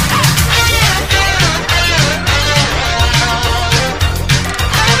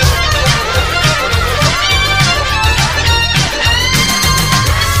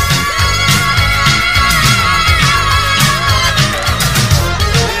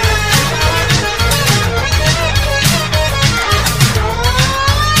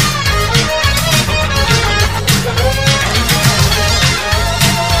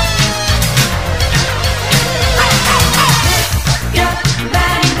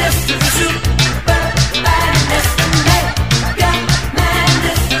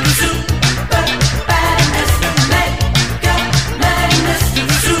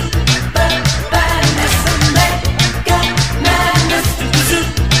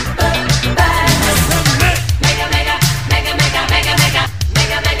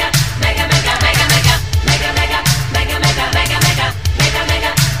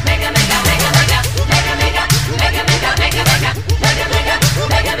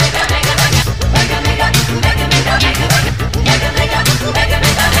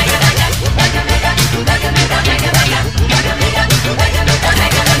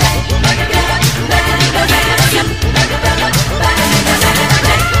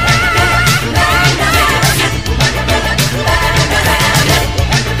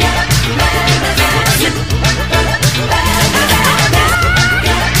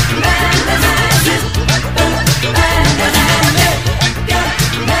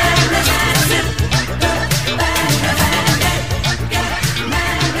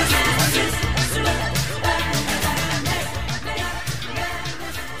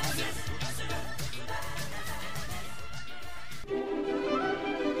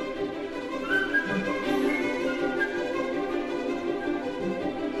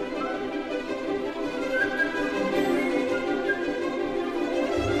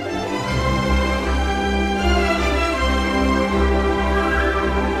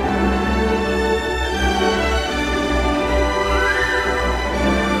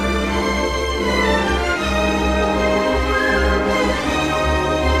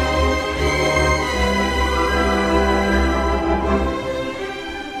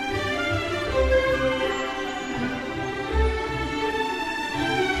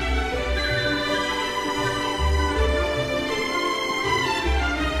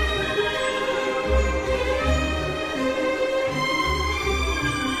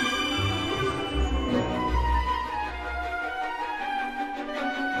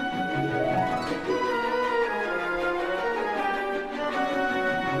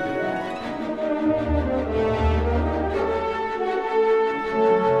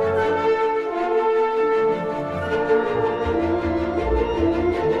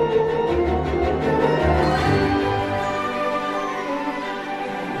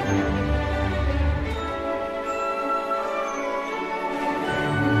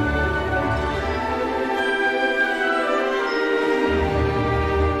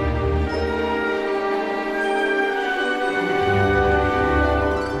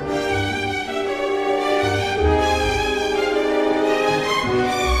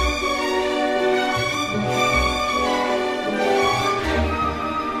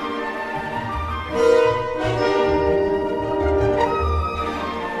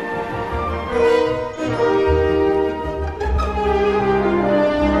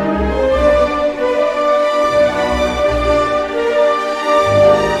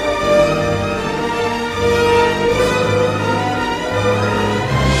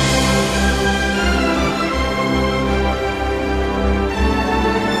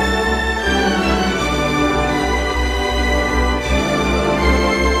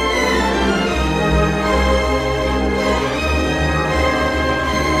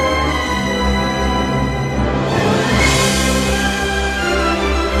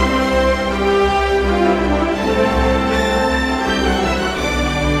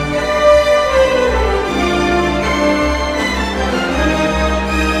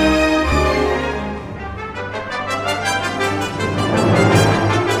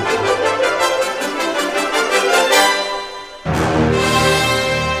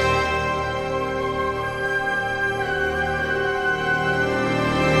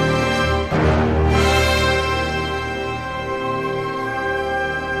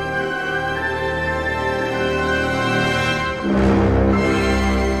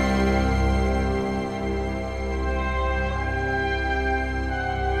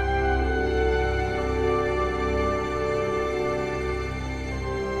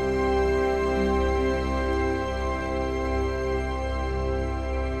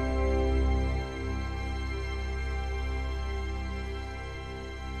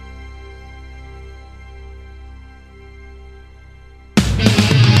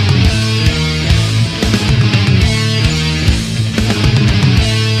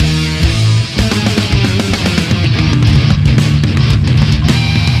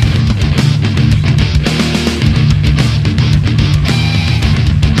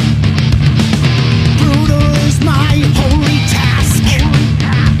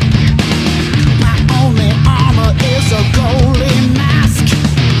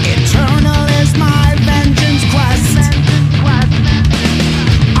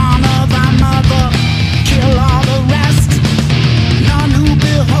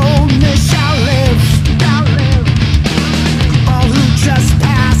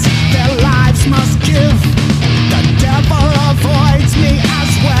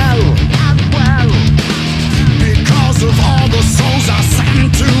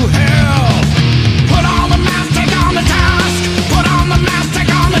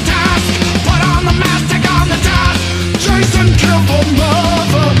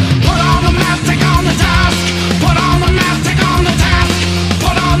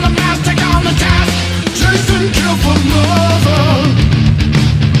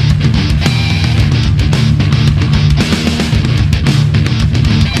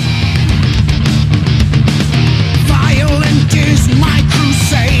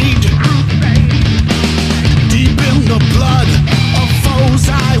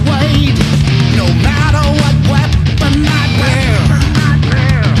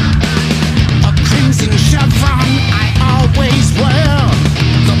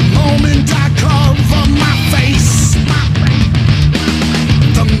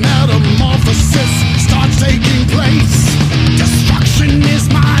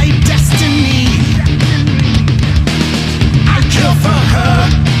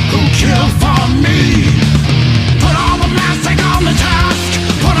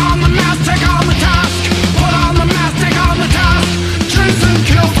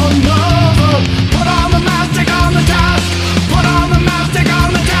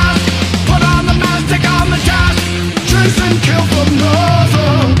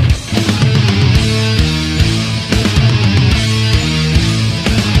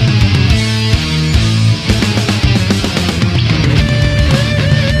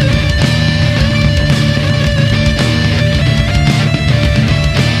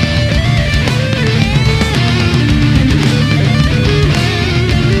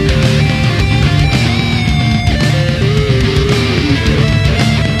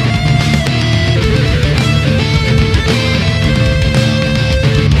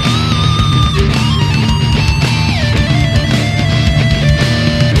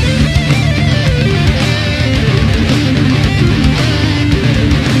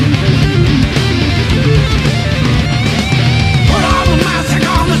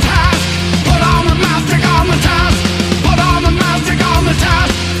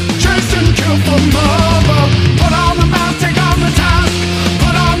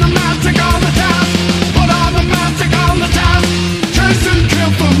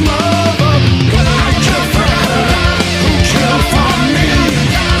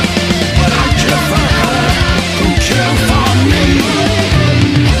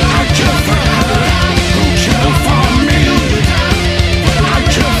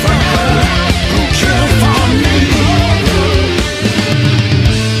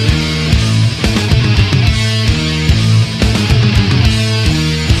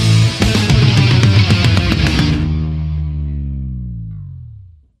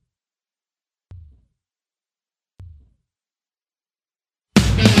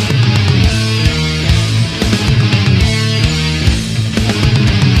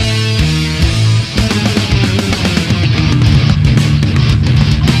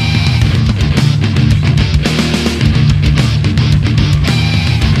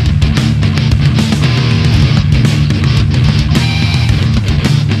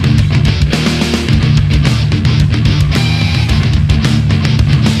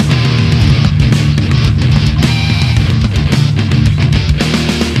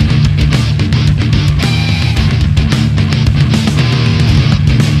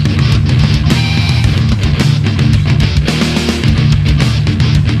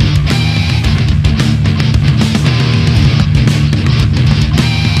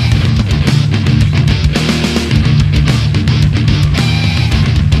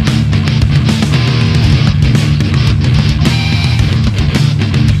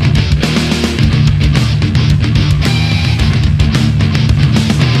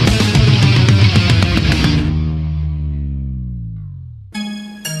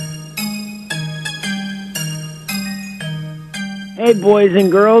 Hey, boys and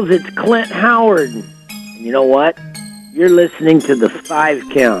girls, it's Clint Howard. And you know what? You're listening to the 5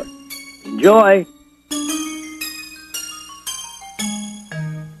 Count. Enjoy.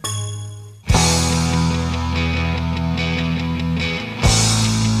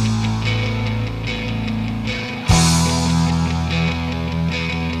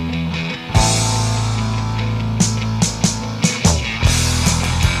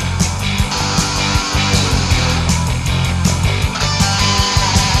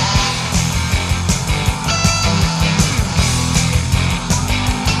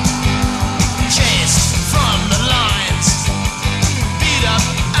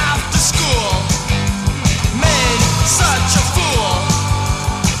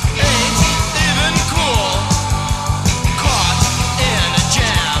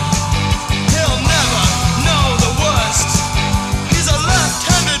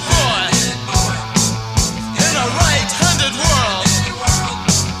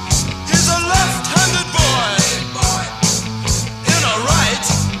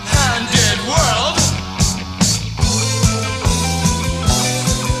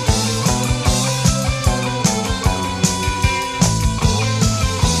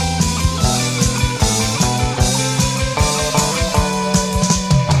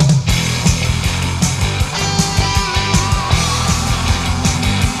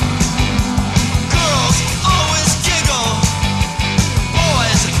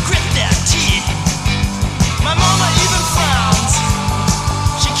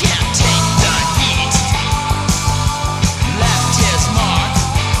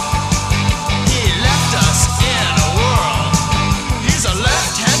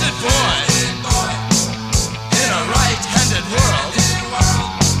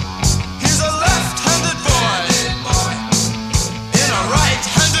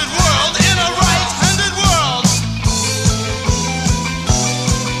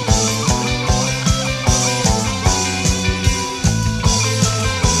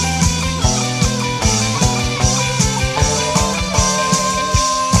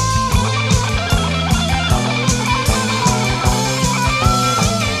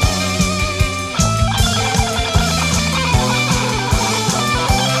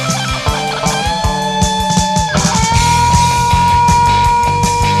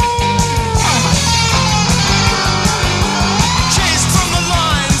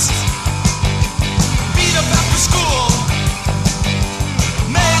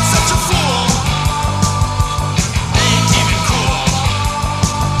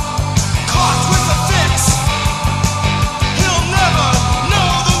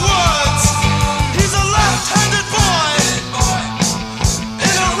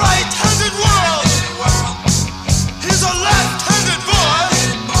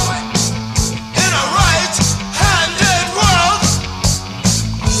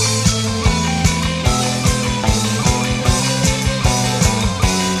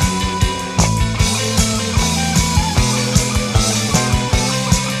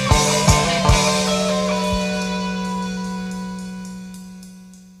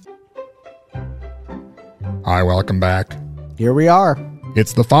 Hi, welcome back. Here we are.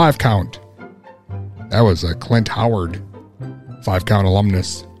 It's the 5 Count. That was a Clint Howard 5 Count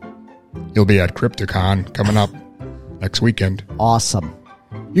alumnus. He'll be at Crypticon coming up next weekend. Awesome.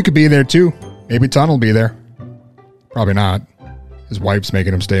 You could be there too. Maybe Ton will be there. Probably not. His wife's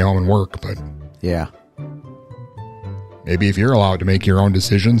making him stay home and work, but yeah. Maybe if you're allowed to make your own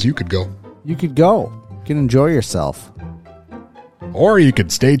decisions, you could go. You could go. You can enjoy yourself. Or you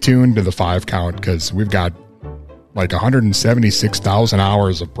could stay tuned to the 5 Count because we've got like 176,000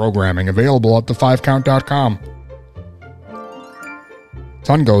 hours of programming available at the5count.com.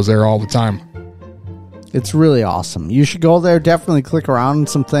 Ton goes there all the time. It's really awesome. You should go there. Definitely click around on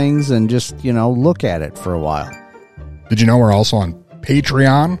some things and just, look at it for a while. Did you know we're also on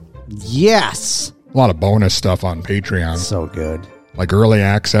Patreon? Yes. A lot of bonus stuff on Patreon. So good. Like early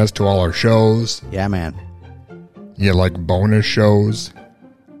access to all our shows. Yeah, man. You get like bonus shows.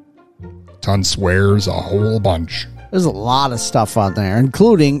 Ton swears a whole bunch. There's a lot of stuff on there,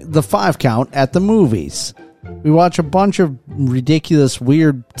 including the 5 Count at the movies. We watch a bunch of ridiculous,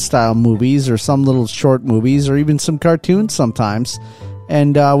 weird style movies or some little short movies or even some cartoons sometimes.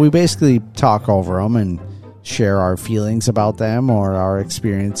 And we basically talk over them and share our feelings about them or our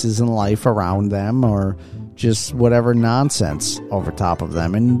experiences in life around them or just whatever nonsense over top of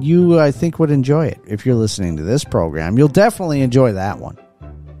them. And you, I think, would enjoy it. If you're listening to this program, you'll definitely enjoy that one.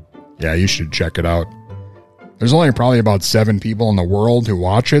 Yeah, you should check it out. There's only probably about 7 people in the world who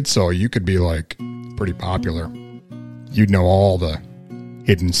watch it, so you could be like pretty popular. You'd know all the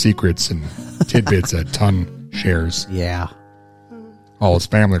hidden secrets and tidbits that Ton shares. Yeah. all its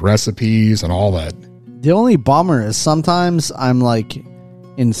family recipes and all that. The only bummer is sometimes I'm like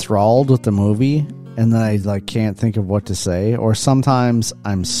enthralled with the movie and then I like can't think of what to say, or sometimes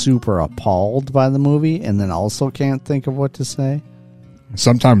I'm super appalled by the movie and then also can't think of what to say.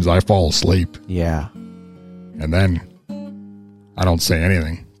 Sometimes I fall asleep. Yeah. And then I don't say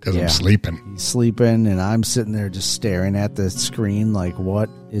anything because I'm sleeping. He's sleeping and I'm sitting there just staring at the screen like, what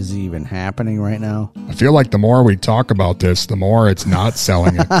is even happening right now? I feel like the more we talk about this, the more it's not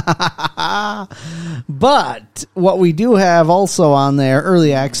selling it. But what we do have also on there,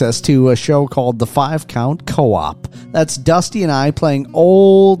 early access to a show called The 5 Count Co-op. That's Dusty and I playing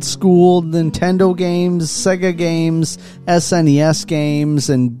old school Nintendo games, Sega games, SNES games,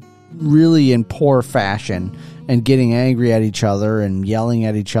 and really in poor fashion, and getting angry at each other and yelling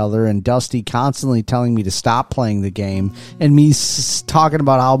at each other, and Dusty constantly telling me to stop playing the game, and me talking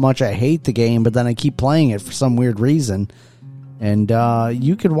about how much I hate the game, but then I keep playing it for some weird reason. And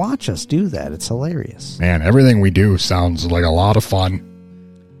you could watch us do that. It's hilarious. Man, everything we do sounds like a lot of fun.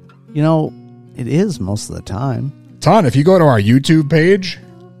 You know, it is most of the time. Ton, if you go to our YouTube page,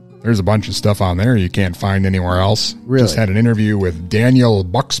 there's a bunch of stuff on there you can't find anywhere else. Really? Just had an interview with Daniel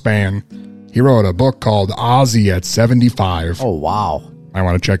Buckspan. He wrote a book called Ozzy at 75. Oh, wow. I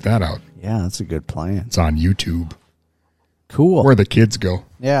want to check that out. Yeah, that's a good plan. It's on YouTube. Cool. Where the kids go.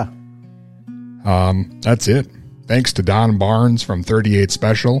 Yeah. That's it. Thanks to Don Barnes from 38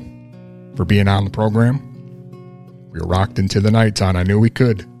 Special for being on the program. We rocked into the night, Ton. I knew we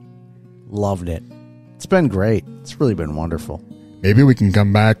could. Loved it. It's been great. It's really been wonderful. Maybe we can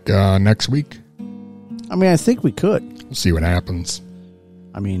come back next week. I mean, I think we could. We'll see what happens.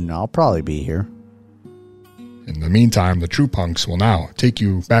 I mean, I'll probably be here. In the meantime, the True Punks will now take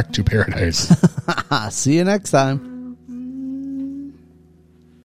you back to paradise. See you next time.